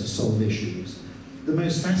together to solve issues. The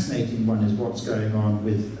most fascinating one is what's going on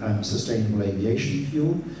with sustainable aviation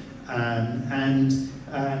fuel.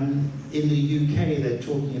 In the UK, they're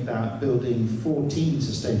talking about building 14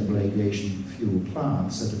 sustainable aviation fuel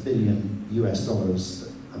plants at $1 billion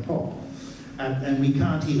a pop. And we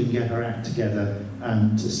can't even get our act together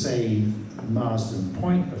to save Marsden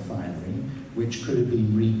Point refinery, which could have been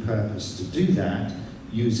repurposed to do that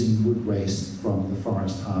using wood waste from the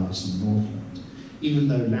forest harvest in Northland. Even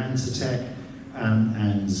though Lanzatec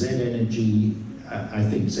and Z Energy, I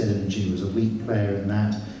think Z Energy was a weak player in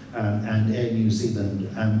that, and Air New Zealand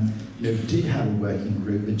did have a working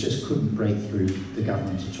group, but just couldn't break through the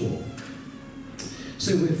government at all.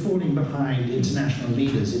 So we're falling behind international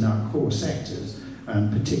leaders in our core sectors,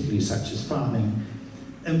 particularly such as farming,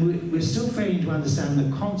 and we're still failing to understand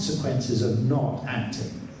the consequences of not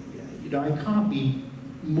acting. I can't be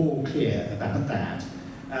more clear about that,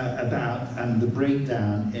 about the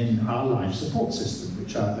breakdown in our life support system,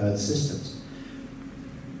 which are Earth systems.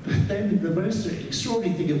 But then the most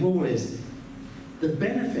extraordinary thing of all is the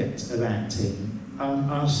benefits of acting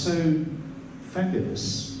are so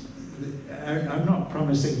fabulous. I'm not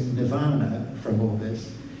promising nirvana from all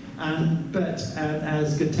this, but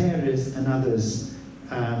as Guterres and others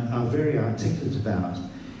are very articulate about,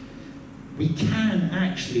 we can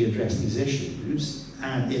actually address these issues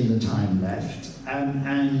in the time left,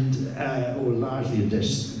 or largely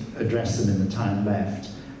address them in the time left,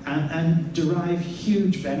 and derive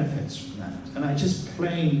huge benefits from that. And I just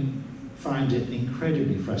plain find it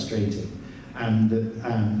incredibly frustrating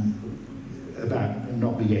about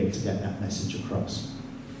not being able to get that message across.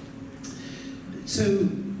 So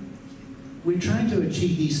we're trying to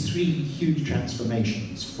achieve these three huge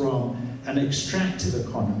transformations from an extractive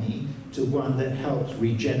economy to one that helps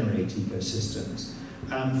regenerate ecosystems.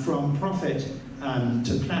 From profit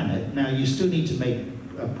to planet. Now, you still need to make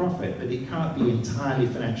a profit, but it can't be entirely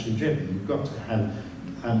financially driven. You've got to have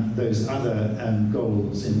those other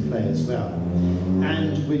goals in play as well.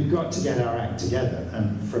 And we've got to get our act together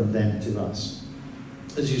from them to us.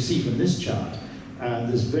 As you see from this chart,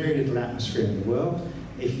 there's very little atmosphere in the world.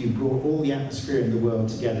 If you brought all the atmosphere in the world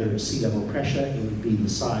together at sea level pressure, it would be the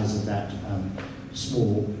size of that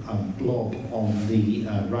small blob on the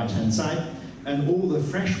right-hand side. And all the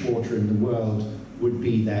fresh water in the world would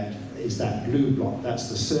be that blue block. That's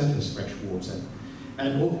the surface fresh water.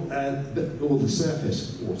 And all the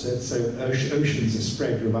surface water, so oceans are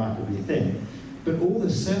spread remarkably thin. But all the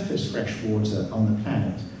surface fresh water on the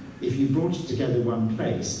planet, if you brought it together in one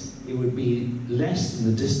place, it would be less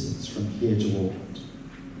than the distance from here to Auckland.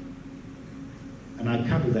 And I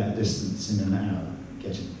covered that distance in an hour,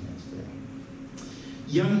 getting here today.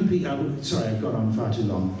 Young people, sorry, I've gone on far too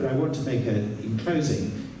long, but I want to make in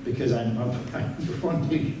closing, because I want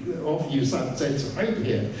to offer you some sense of hope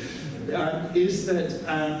here, is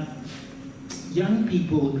that young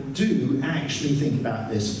people do actually think about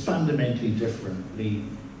this fundamentally differently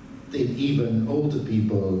than even older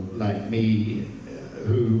people like me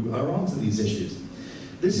who are onto these issues.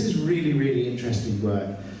 This is really, really interesting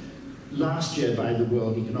work. last year by the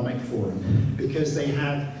World Economic Forum, because they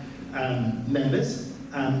have members,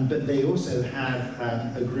 but they also have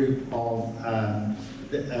a group of,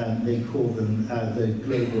 they call them the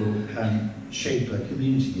Global Shaper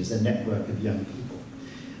Community, as a network of young people.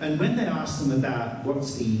 And when they ask them about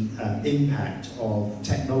what's the impact of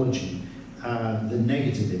technology, the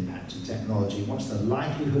negative impact of technology, what's the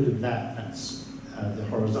likelihood of that, that's the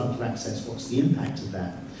horizontal axis, what's the impact of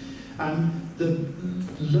that? The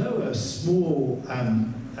lower, small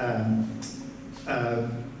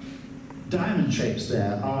diamond shapes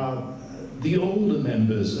there are the older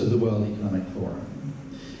members of the World Economic Forum.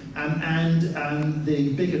 And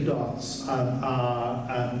the bigger dots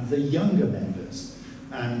are the younger members,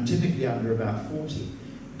 typically under about 40.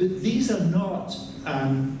 But these are not,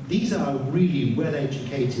 these are really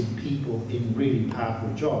well-educated people in really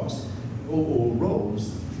powerful jobs or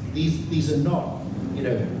roles. These are not, you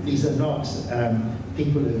know, these are not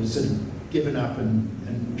people who have sort of given up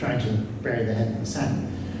and trying to bury their head in the sand.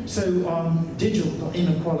 So on digital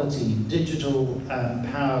inequality, digital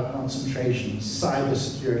power concentration, cyber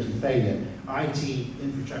security failure, IT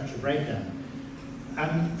infrastructure breakdown,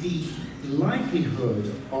 the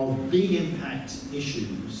likelihood of big impact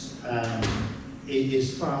issues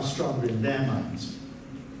is far stronger in their minds.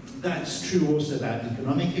 That's true also about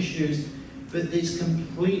economic issues, but it's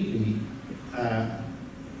completely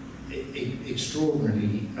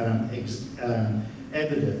extraordinarily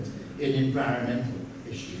evident in environmental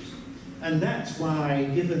issues. And that's why,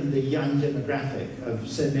 given the young demographic of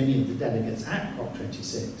so many of the delegates at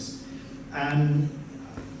COP26,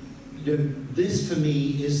 you know, this for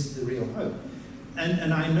me is the real hope.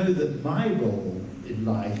 And I know that my role in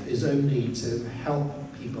life is only to help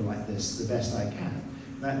people like this the best I can.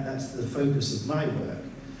 That's the focus of my work.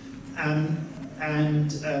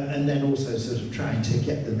 And then also sort of trying to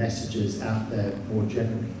get the messages out there more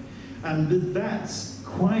generally. But that's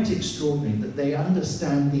quite extraordinary that they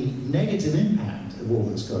understand the negative impact of all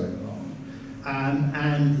that's going on,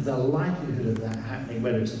 and the likelihood of that happening,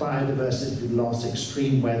 whether it's biodiversity loss,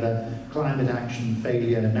 extreme weather, climate action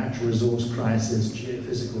failure, natural resource crisis,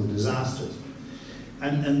 geophysical disasters.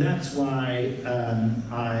 And that's why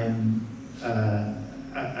I'm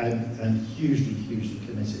hugely, hugely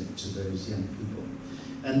committed to those young people.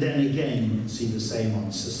 And then again, you can see the same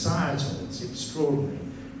on societal. It's extraordinary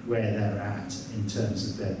where they're at in terms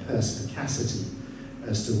of their perspicacity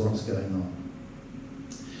as to what's going on.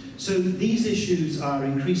 So these issues are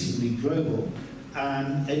increasingly global,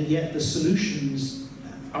 and yet the solutions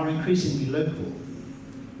are increasingly local.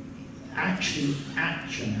 Actually,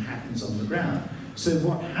 action happens on the ground. So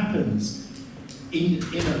what happens in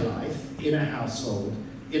a life, in a household,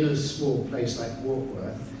 in a small place like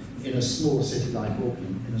Warkworth, in a small city like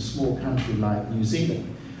Auckland, in a small country like New Zealand,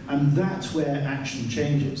 and that's where action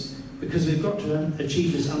changes, because we've got to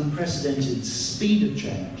achieve this unprecedented speed of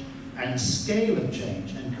change and scale of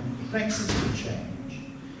change and complexity of change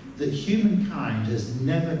that humankind has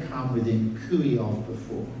never come within cooey of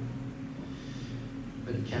before.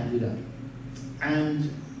 But it can be done.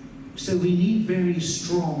 And so we need very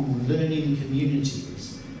strong learning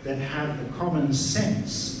communities that have a common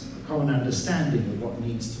sense, a common understanding of what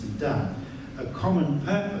needs to be done, a common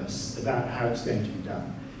purpose about how it's going to be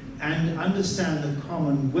done, and understand the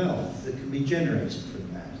common wealth that can be generated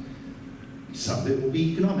from that. Some of it will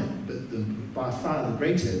be economic, but by far the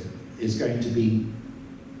greater is going to be,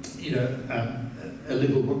 you know, a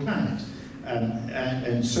livable climate,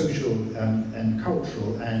 and social and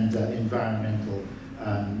cultural and environmental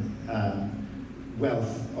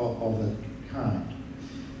wealth of a kind,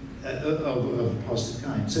 of a positive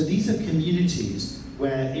kind. So these are communities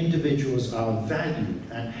where individuals are valued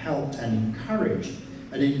and helped and encouraged,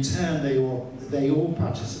 and in turn they all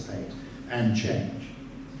participate and change.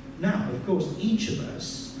 Now, of course, each of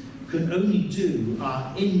us can only do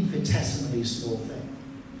our infinitesimally small thing.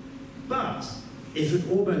 But if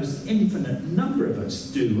an almost infinite number of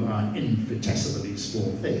us do our infinitesimally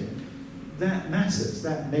small thing, that matters,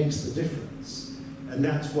 that makes the difference. And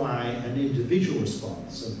that's why an individual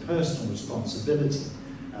response, a personal responsibility,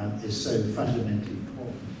 is so fundamentally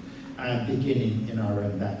important, beginning in our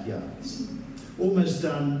own backyards. Almost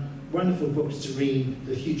done. Wonderful books to read: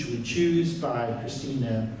 The Future We Choose by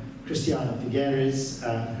Cristiana Figueres,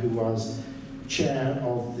 who was chair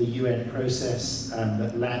of the UN process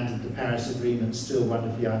that landed the Paris Agreement, still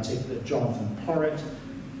wonderfully articulate. Jonathan Porritt,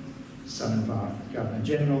 son of our Governor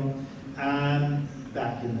General,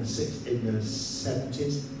 back in the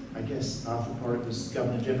 70s, I guess Arthur Porritt was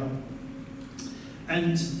Governor General.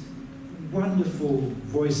 And wonderful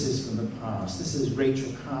voices from the past. This is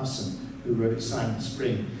Rachel Carson, who wrote Silent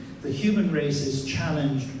Spring. the human race is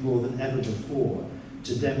challenged more than ever before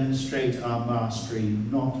to demonstrate our mastery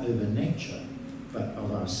not over nature, but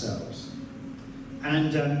of ourselves.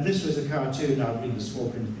 And this was a cartoon, I'll read the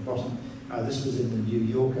small print at the bottom. This was in the New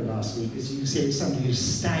Yorker last week. As you can see, it's somebody who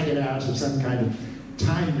staggered out of some kind of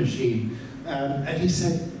time machine. And he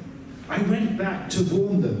said, I went back to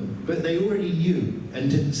warn them, but they already knew and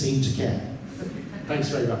didn't seem to care. Thanks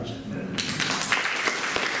very much.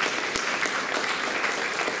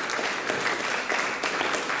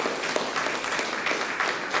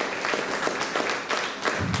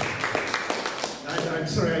 I'm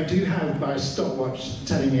sorry, I do have my stopwatch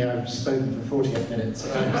telling me I've spoken for 48 minutes.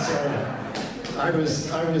 I'm sorry. I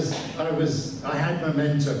had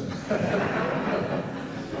momentum.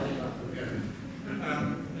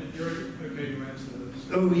 You're okay to answer this?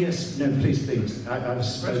 Oh yes, no, please, please. I've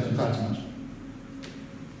spoken far too much.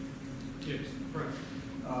 Yes, correct.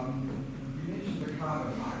 You mentioned the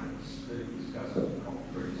carbon markets being discussed at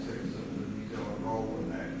COP26 and the New Zealand role in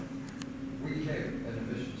that. We have an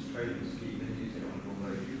emissions trading scheme in New Zealand,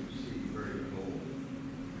 although you see very little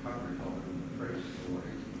coverage of it in the press or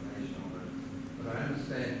explanation of it. But I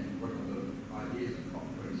understand one of the ideas of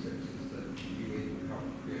COP26 is that the UN would help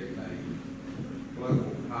create a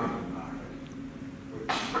global carbon market, which,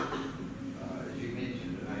 as you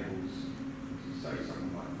mentioned, enables, say,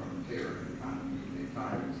 someone like Frontier who can't meet their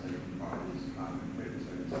targets, they can buy these carbon credits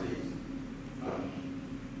overseas.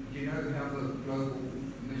 Do you know how the global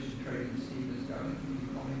emission trading scheme is going? Can you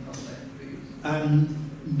comment on that,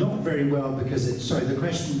 please? Not very well, because the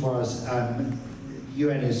question was,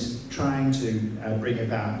 UN is trying to bring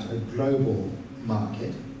about a global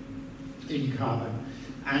market in carbon,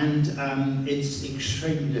 and it's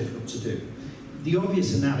extremely difficult to do. The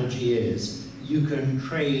obvious analogy is you can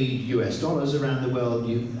trade US dollars around the world,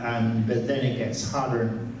 but then it gets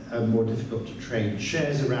harder and more difficult to trade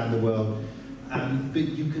shares around the world. But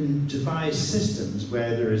you can devise systems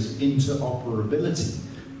where there is interoperability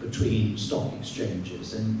between stock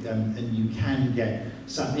exchanges, and you can get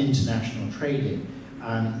some international trading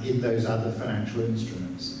in those other financial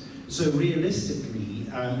instruments. So realistically,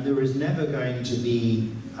 there is never going to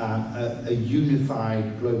be a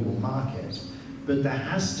unified global market, but there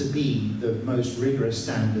has to be the most rigorous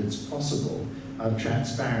standards possible of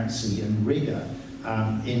transparency and rigor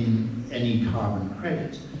in any carbon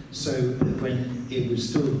credit. So that when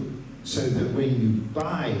you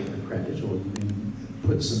buy a credit or you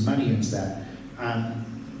put some money into that,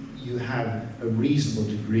 you have a reasonable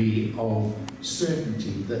degree of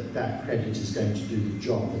certainty that that credit is going to do the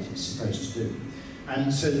job that it's supposed to do.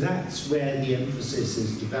 And so that's where the emphasis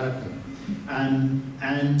is developing.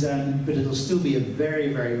 But it'll still be a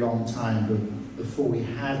very, very long time before we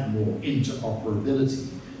have more interoperability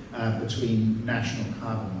between national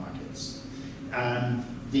carbon markets.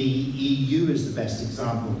 The EU is the best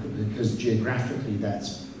example because geographically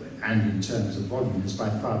and in terms of volume, is by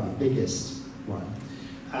far the biggest one.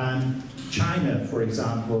 China, for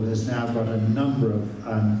example, has now got a number of,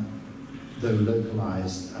 though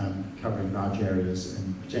localized, covering large areas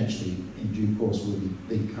and potentially in due course will be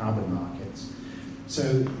big carbon markets.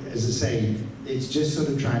 So, as I say, it's just sort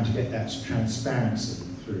of trying to get that transparency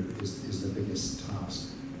through is the biggest task.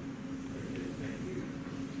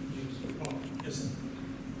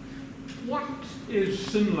 What is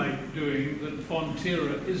Synlake doing that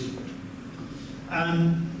Fonterra isn't?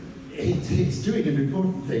 It's doing an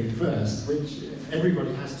important thing first, which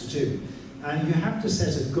everybody has to do. You have to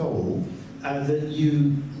set a goal that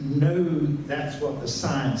you know that's what the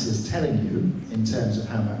science is telling you in terms of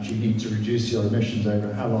how much you need to reduce your emissions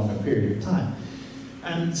over how long a period of time.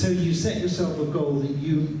 And so you set yourself a goal that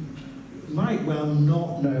you might well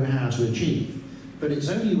not know how to achieve. But it's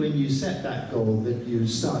only when you set that goal that you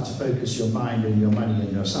start to focus your mind and your money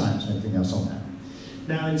and your science and everything else on that.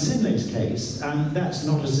 Now, in Synlake's case, that's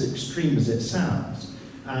not as extreme as it sounds,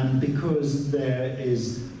 because there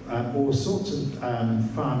is all sorts of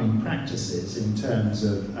farming practices in terms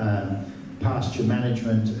of pasture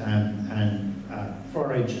management and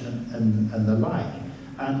forage and the like,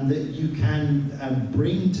 that you can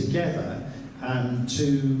bring together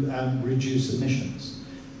to reduce emissions.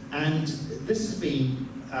 And this has been,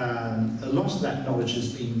 a lot of that knowledge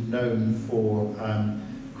has been known for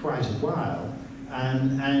quite a while,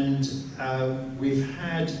 and we've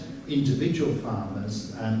had individual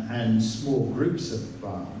farmers and small groups of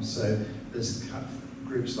farms. So there's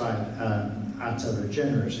groups like Ata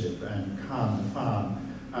Regenerative and Calm the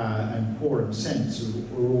Farm and Oram Sense, who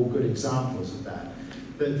are all good examples of that.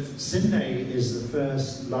 But Synlake is the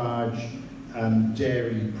first large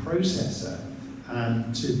dairy processor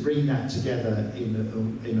to bring that together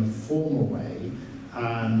in a formal way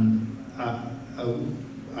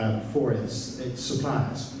for its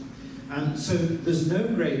suppliers. So there's no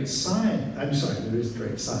great science, I'm sorry, there is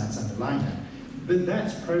great science underlying that, but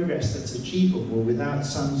that's progress that's achievable without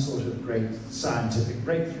some sort of great scientific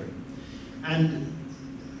breakthrough. And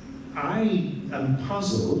I am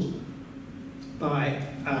puzzled by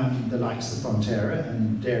the likes of Fonterra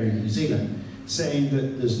and Dairy New Zealand saying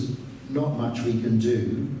that there's not much we can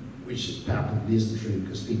do, which probably isn't true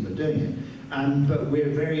because people are doing it, but we're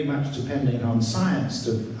very much depending on science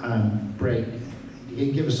to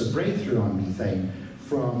give us a breakthrough on methane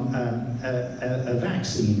from a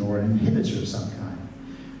vaccine or an inhibitor of some kind.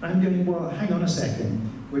 And I'm going, well, hang on a second,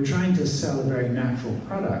 we're trying to sell a very natural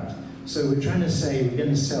product, so we're trying to say we're going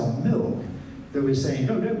to sell milk, that we're saying,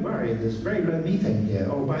 oh, don't worry, there's very low methane here.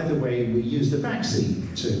 Oh, by the way, we used a vaccine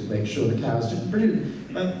to make sure the cows didn't produce.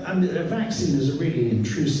 A vaccine is a really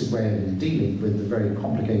intrusive way of dealing with the very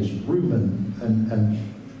complicated rumen and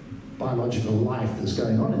biological life that's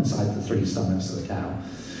going on inside the three stomachs of the cow.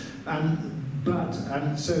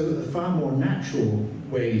 So far more natural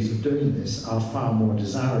ways of doing this are far more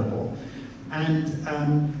desirable. And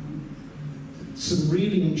some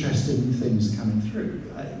really interesting things coming through.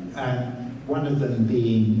 One of them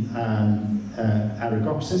being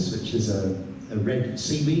Aragopsis, which is a red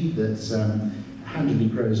seaweed that handily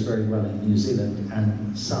grows very well in New Zealand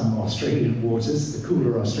and some Australian waters, the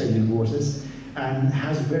cooler Australian waters, and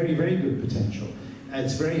has very, very good potential.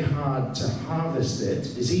 It's very hard to harvest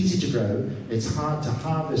it. It's easy to grow. It's hard to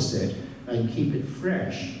harvest it and keep it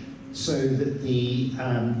fresh so that the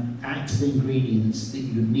active ingredients that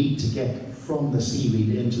you need to get from the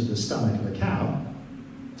seaweed into the stomach of a cow,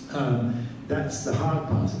 that's the hard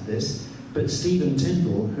part of this. But Stephen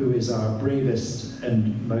Tyndall, who is our bravest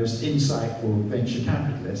and most insightful venture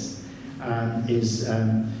capitalist, has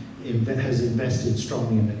invested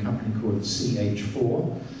strongly in a company called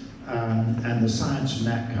CH4, and the science from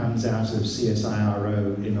that comes out of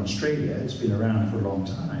CSIRO in Australia. It's been around for a long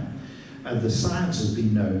time. The science has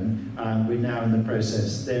been known. They're now in the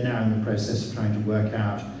process of trying to work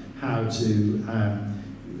out how to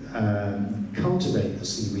cultivate the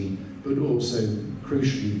seaweed, but also,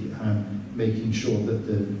 crucially, making sure that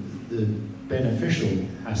the beneficial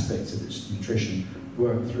aspects of its nutrition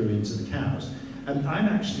work through into the cows. And I'm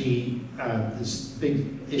actually, there's big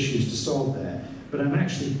issues to solve there, but I'm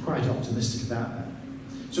actually quite optimistic about that.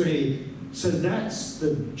 So that's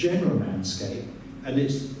the general landscape, but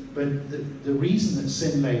the reason that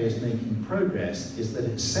Synlait is making progress is that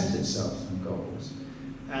it's set itself some goals,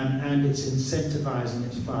 and it's incentivizing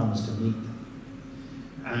its farmers to meet them.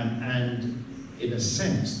 And in a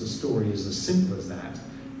sense, the story is as simple as that.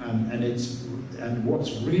 And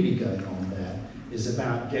what's really going on there is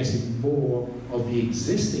about getting more of the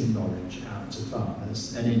existing knowledge out to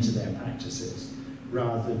farmers and into their practices,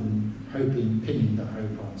 rather than pinning the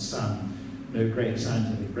hope on some great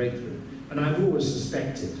scientific breakthrough. And I've always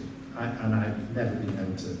suspected, and I've never been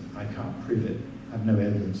able to, I can't prove it, I have no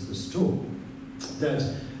evidence of this at all, that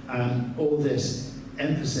all this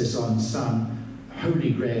emphasis on some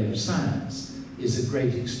holy grail of science is a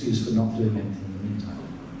great excuse for not doing anything in the meantime.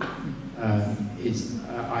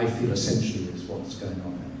 I feel essentially is what's going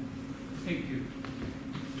on there. Thank you.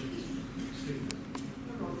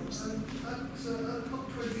 At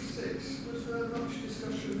COP26, was there much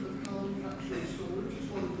discussion of carbon capture and storage as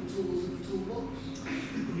one of the tools in the toolbox?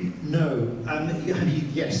 No.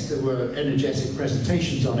 Yes, there were energetic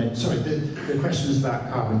presentations on it. Sorry, the question was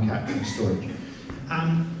about carbon capture and storage.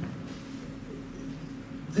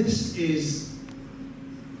 This is...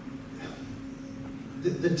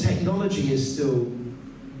 The technology is still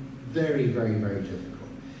very, very, very difficult.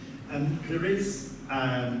 There is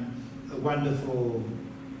a wonderful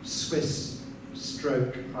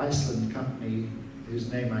Swiss/Iceland company whose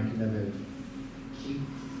name I can never keep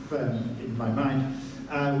firm in my mind,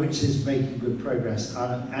 which is making good progress.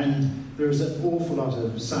 And there is an awful lot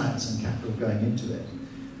of science and capital going into it.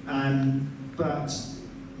 And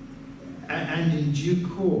in due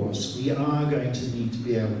course, we are going to need to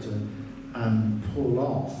be able to pull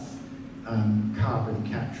off carbon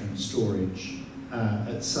capture and storage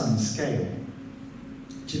at some scale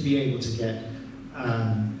to be able to get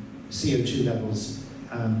CO2 levels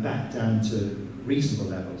back down to reasonable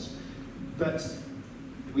levels. But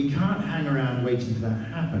we can't hang around waiting for that to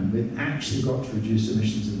happen. We've actually got to reduce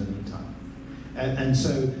emissions in the meantime. And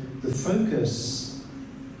so the focus,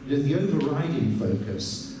 the overriding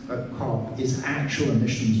focus at COP is actual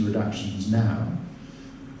emissions reductions now,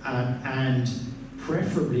 and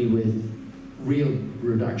preferably with real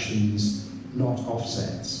reductions, not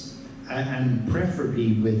offsets, and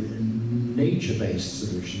preferably with nature-based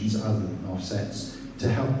solutions other than offsets to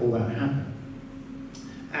help all that happen.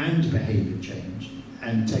 And behaviour change,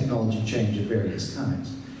 and technology change of various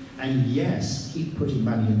kinds. And yes, keep putting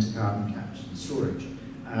money into carbon capture and storage,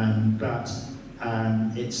 but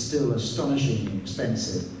it's still astonishingly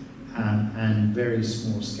expensive and very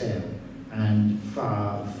small scale, and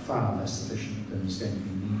far, far less efficient than is going to be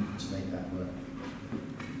needed to make that work.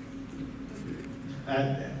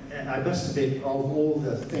 I must admit, of all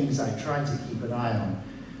the things I try to keep an eye on,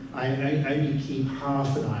 I only keep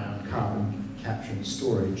half an eye on carbon capture and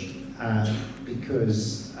storage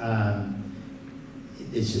because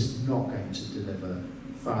it's just not going to deliver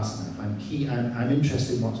fast enough. I'm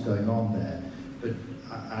interested in what's going on there, but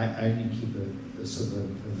I only keep a sort of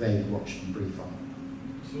a vague watch and brief on it.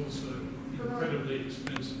 It's also incredibly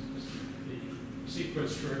expensive. The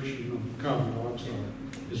sequestration of carbon dioxide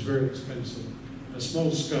is very expensive, a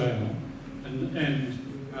small scale,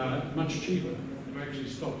 and much cheaper to actually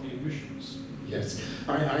stop the emissions. Yes,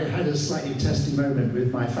 I had a slightly testy moment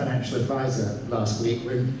with my financial advisor last week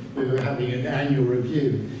when we were having an annual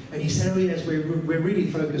review, and he said, "Oh yes, we're really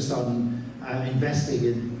focused on investing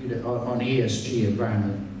in on ESG,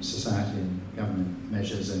 environment, society, and government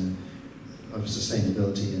measures, and of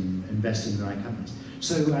sustainability, and investing in the right companies.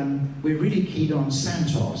 So we're really keen on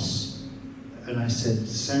Santos." And I said,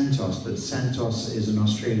 "Santos, but Santos is an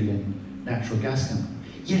Australian natural gas company."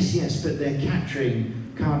 Yes, but they're capturing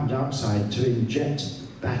carbon dioxide to inject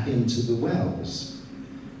back into the wells.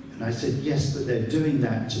 And I said, "Yes, but they're doing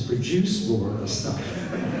that to produce more of the stuff."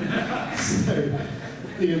 So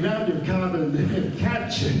the amount of carbon they've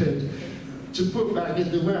captured to put back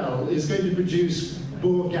in the well is going to produce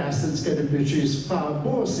more gas that's going to produce far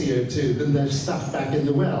more CO2 than they've stuffed back in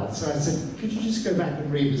the well. So I said, "Could you just go back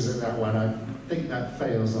and revisit that one? I think that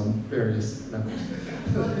fails on various levels."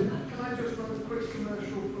 Can I just run a quick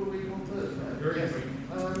commercial for a week on Thursday? Very quick.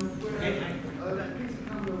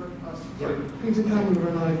 Peter Cameron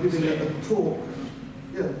and I giving a talk.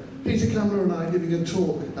 Yeah, Peter Cameron and I giving a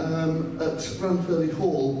talk at Ranfurly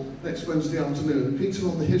Hall next Wednesday afternoon. Peter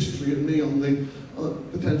on the history and me on the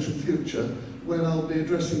potential future, when I'll be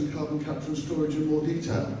addressing carbon capture and storage in more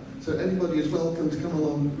detail. So anybody is welcome to come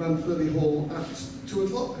along Ranfurly Hall at 2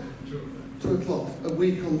 o'clock? 2 o'clock, a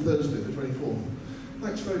week on Thursday, the 24th.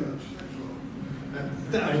 Thanks very much.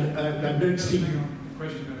 I've known Stephen.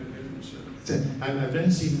 I've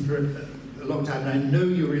known Stephen for a long time, and I know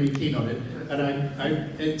you're really keen on it,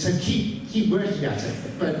 and so keep working at it.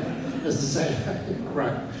 But as to say,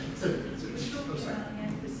 right. So, about the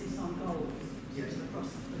emphasis on goals across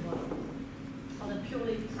the world, on a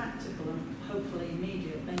purely practical and hopefully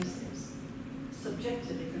immediate basis,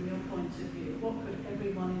 subjectively from your point of view, what could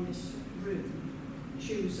everyone in this room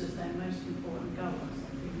choose as their most important goals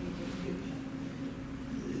for the immediate future?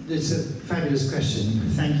 It's a fabulous question,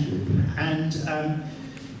 thank you. And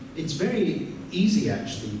it's very easy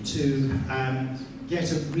actually to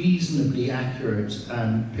get a reasonably accurate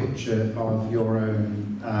picture of your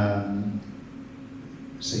own,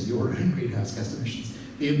 your own greenhouse gas emissions,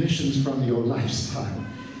 the emissions from your lifestyle.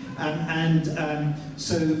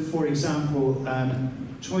 So, for example,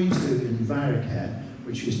 Toitu in Varicare,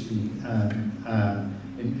 which used to be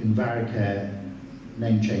in Varicare,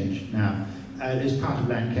 name change now, is part of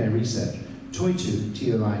Landcare Research. Toitu,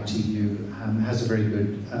 T-O-I-T-U, has a very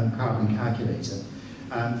good carbon calculator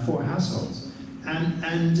for households.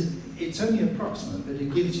 And it's only approximate, but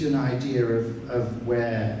it gives you an idea of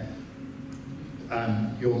where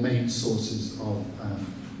your main sources of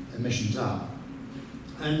emissions are.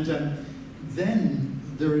 And then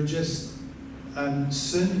there are just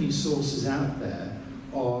so many sources out there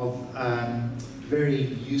of very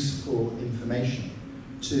useful information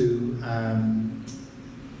to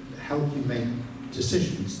help you make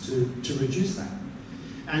decisions to reduce that.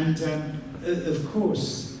 And of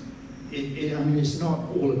course, it's not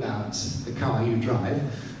all about the car you drive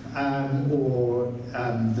or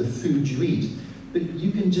the food you eat, but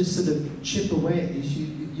you can just sort of chip away at these.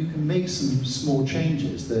 You can make some small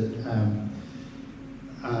changes that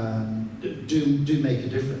do make a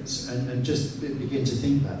difference, and just begin to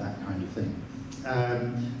think about that kind of thing.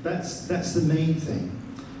 That's the main thing.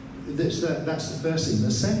 That's the first thing.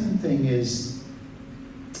 The second thing is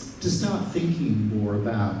to start thinking more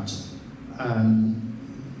about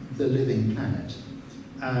the living planet.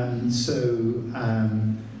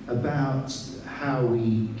 About how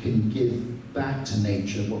we can give back to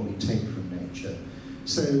nature what we take from nature.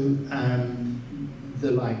 So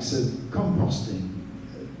the likes of composting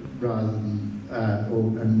rather than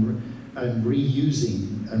and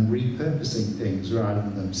reusing and repurposing things rather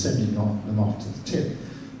than sending them off to the tip.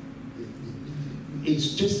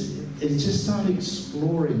 It's just start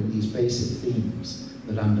exploring these basic themes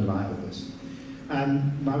that underlie all this.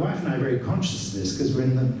 My wife and I are very conscious of this because we're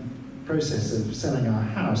in the process of selling our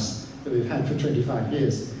house that we've had for 25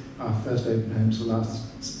 years. Our first open homes were last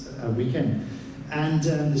weekend, and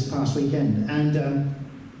this past weekend. And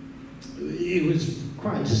it was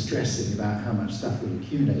quite distressing about how much stuff we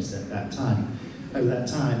accumulated at that time, over that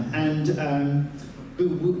time. And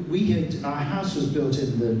our house was built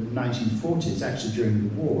in the 1940s, actually during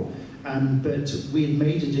the war, but we had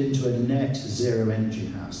made it into a net zero energy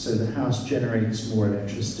house. So the house generates more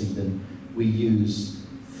electricity than we use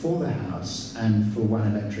for the house and for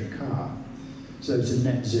one electric car. So it's a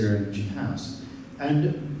net zero energy house.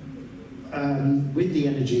 And with the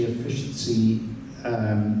energy efficiency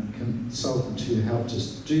consultant who helped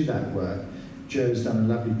us do that work, Joe's done a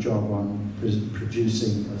lovely job on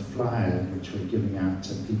producing a flyer which we're giving out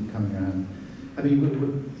to people coming around. I mean,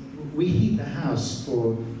 we heat the house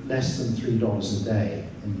for less than $3 a day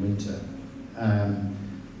in winter.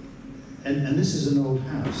 And this is an old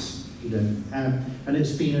house, you know, and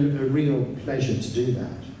it's been a real pleasure to do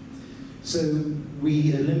that. So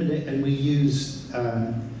we eliminate, and we use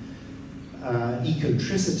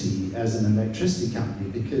Ecotricity as an electricity company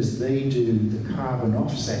because they do the carbon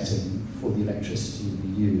offsetting for the electricity we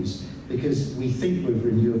use, because we think we're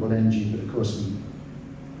renewable energy, but of course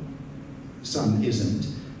some isn't.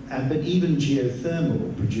 But even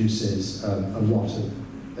geothermal produces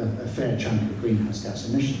a fair chunk of greenhouse gas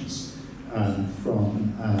emissions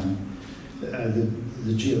from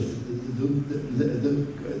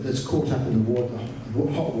that's caught up in the water,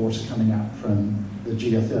 hot water coming out from the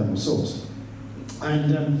geothermal source.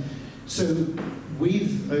 And so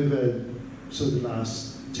we've, over sort of the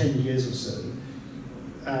last 10 years or so,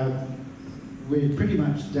 we're pretty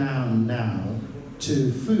much down now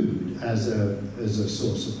to food as a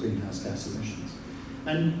source of greenhouse gas emissions.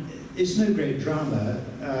 And it's no great drama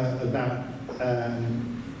about,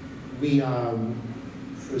 we are,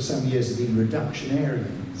 for some years, have been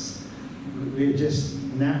reductionarians. We just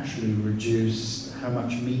naturally reduce how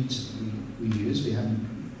much meat we use. We haven't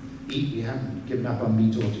given up on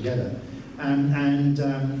meat altogether. And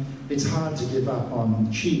it's hard to give up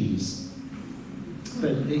on cheese.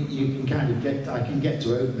 But you can kind of I can get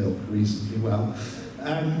to oat milk reasonably well.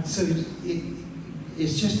 So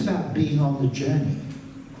it's just about being on the journey,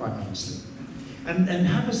 quite honestly. And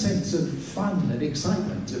have a sense of fun and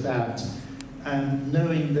excitement about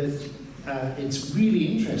knowing that it's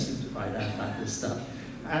really interesting to find out about this stuff.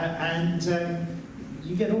 And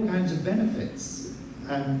you get all kinds of benefits.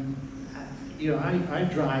 You know, I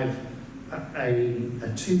drive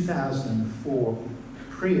a 2004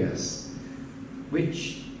 Prius,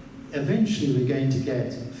 which eventually we're going to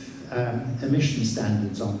get emission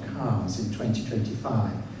standards on cars in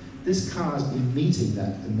 2025. This car has been meeting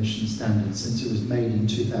that emission standard since it was made in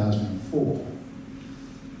 2004.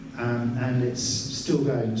 And it's still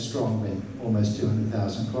going strong with almost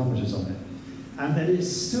 200,000 kilometers on it. And that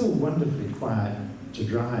it's still wonderfully quiet to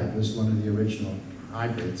drive as one of the original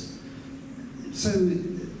hybrids. So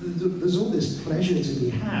there's all this pleasure to be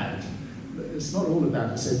had. It's not all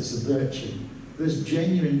about a sense of virtue. There's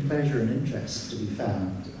genuine pleasure and interest to be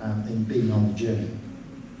found in being on the journey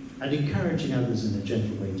and encouraging others in a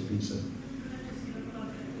gentle way to be so.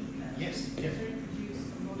 Yes, yes. They produce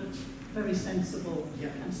a lot of very sensible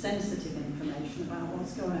and sensitive information about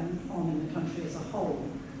what's going on in the country as a whole.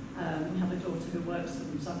 We have a daughter who works for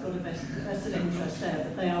them, so I've got a vested interest there,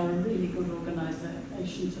 but they are a really good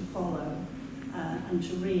organisation to follow and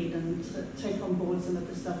to read and to take on board some of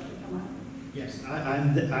the stuff that come out. Yes,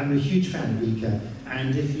 I'm a huge fan of ECA,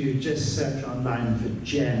 and if you just search online for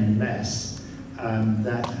Gen Less,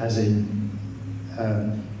 that as in,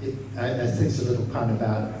 I think it's a little pun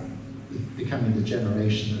about becoming the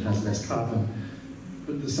generation that has less carbon,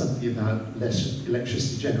 but there's something about less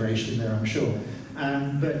electricity generation in there, I'm sure.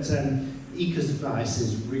 But ECA's advice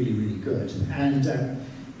is really, really good. And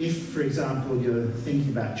if, for example, you're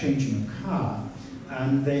thinking about changing a car,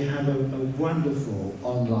 they have a wonderful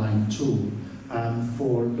online tool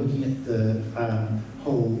for looking at the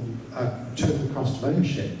whole total cost of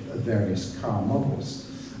ownership of various car models.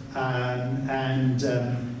 And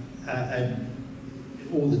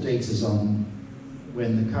all the data's on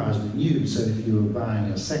when the car's been new, so if you were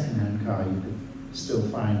buying a second-hand car, you could still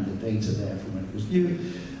find the data there from when it was new.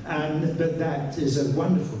 But that is a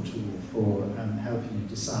wonderful tool for helping you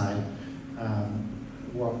decide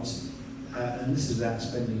what, and this is about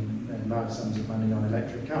spending large sums of money on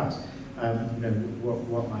electric cars, you know,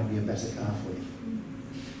 what might be a better car for you.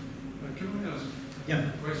 Can I ask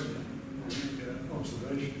a question or make an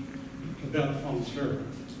observation about Fonterra?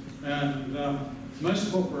 And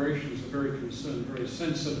most corporations are very concerned, very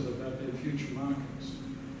sensitive about their future markets.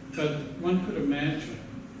 But one could imagine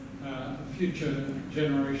a future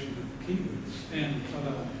generation of Kiwis and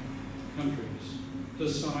other countries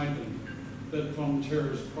deciding that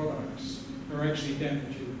Fonterra's products are actually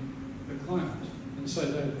damaging the climate, and so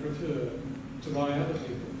they prefer to buy other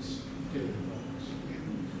people's dairy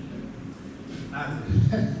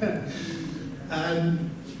products.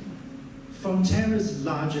 Fonterra's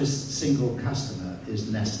largest single customer is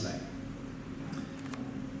Nestlé.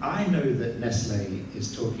 I know that Nestlé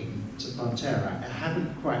is talking to Fonterra. I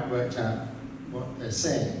haven't quite worked out what they're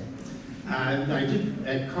saying. I did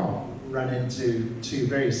at COP run into two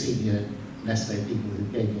very senior Nestlé people who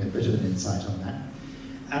gave me a bit of an insight on that.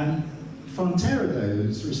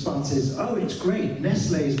 Fonterra, though's response is, oh, it's great,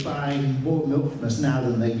 Nestlé's buying more milk from us now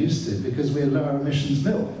than they used to because we're lower emissions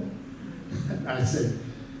milk. I said,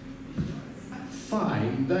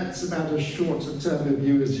 fine, that's about as short a term of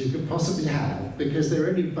view as you could possibly have, because they're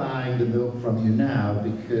only buying the milk from you now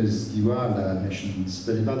because you are low emissions,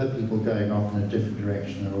 but if other people going off in a different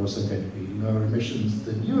direction are also going to be lower emissions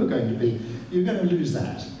than you are going to be, you're going to lose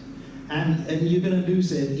that. And you're going to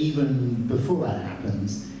lose it even before that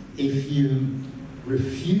happens if you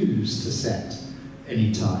refuse to set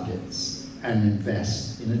any targets and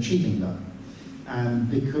invest in achieving them.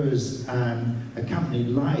 Because a company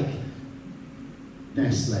like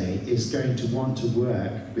Nestlé is going to want to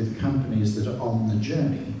work with companies that are on the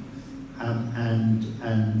journey,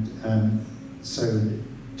 so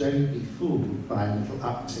don't be fooled by a little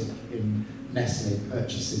uptick in Nestlé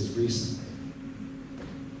purchases recently.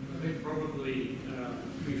 I think probably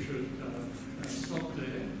we should stop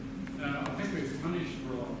there. I think we've punished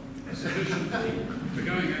Rob sufficiently for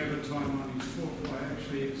going over time on his talk by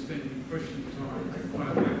actually extending question time by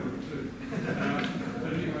a paper or two.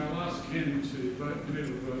 But anyway, I'll ask Ken to vote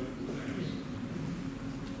middle vote.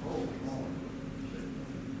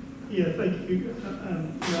 Yeah, thank you,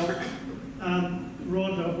 Rob.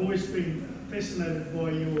 Rod, I've always been fascinated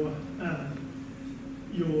by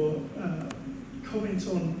your comments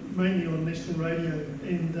on mainly on national radio,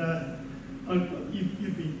 and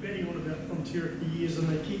you've been betting on about Fonterra for years, and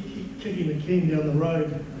they keep kicking the can down the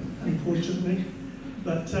road, unfortunately.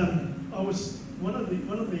 But I was one of the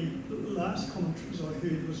last commentaries I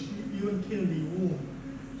heard was you and Kennedy Warren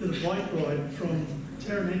did a bike ride from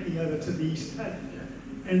Taranaki over to the East Cape,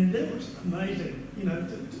 and that was amazing. You know,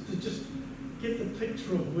 to just get the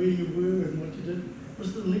picture of where you were and what you did. Was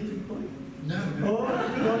it an electric bike? No. Oh,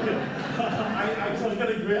 good on you. I was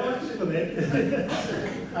going to grill you for that.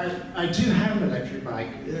 I do have an electric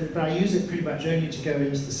bike, but I use it pretty much only to go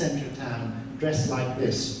into the centre of town dressed like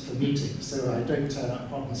this for meetings, so I don't turn up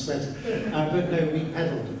hot and sweaty. But no, we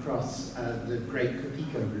pedalled across the Great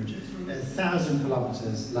Kopiko Bridge, 1,000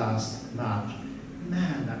 kilometres last March.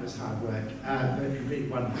 Man, that was hard work, but really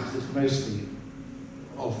wonderful because it's mostly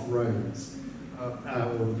off-roads.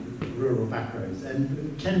 Or rural back roads.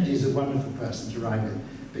 And Kennedy's a wonderful person to ride with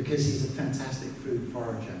because he's a fantastic food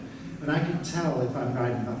forager. And I can tell if I'm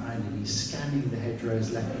riding behind him, he's scanning the hedgerows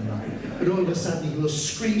left and right. But all of a sudden he will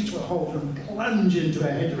screech to a halt and plunge into a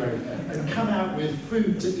hedgerow and come out with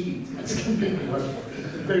food to eat. It's completely wonderful.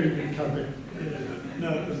 Very good company.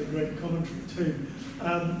 No, it was a great commentary too.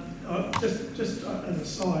 Just an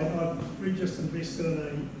aside, we just invested in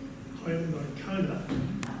a Hyundai Kona,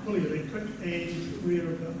 fully electric, and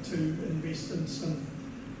we're about to invest in some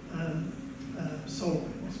solar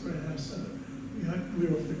panels for our house, so we hope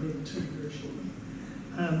we're off the grid too very shortly.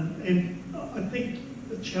 And I think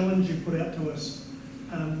the challenge you put out to us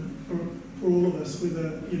for all of us,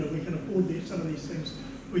 whether we can afford some of these things,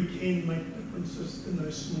 we can make differences in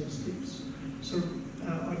those small steps. So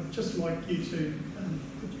I'd just like you to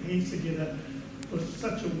put your hands together for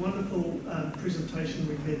such a wonderful presentation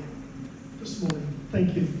we've had this morning.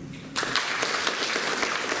 Thank you.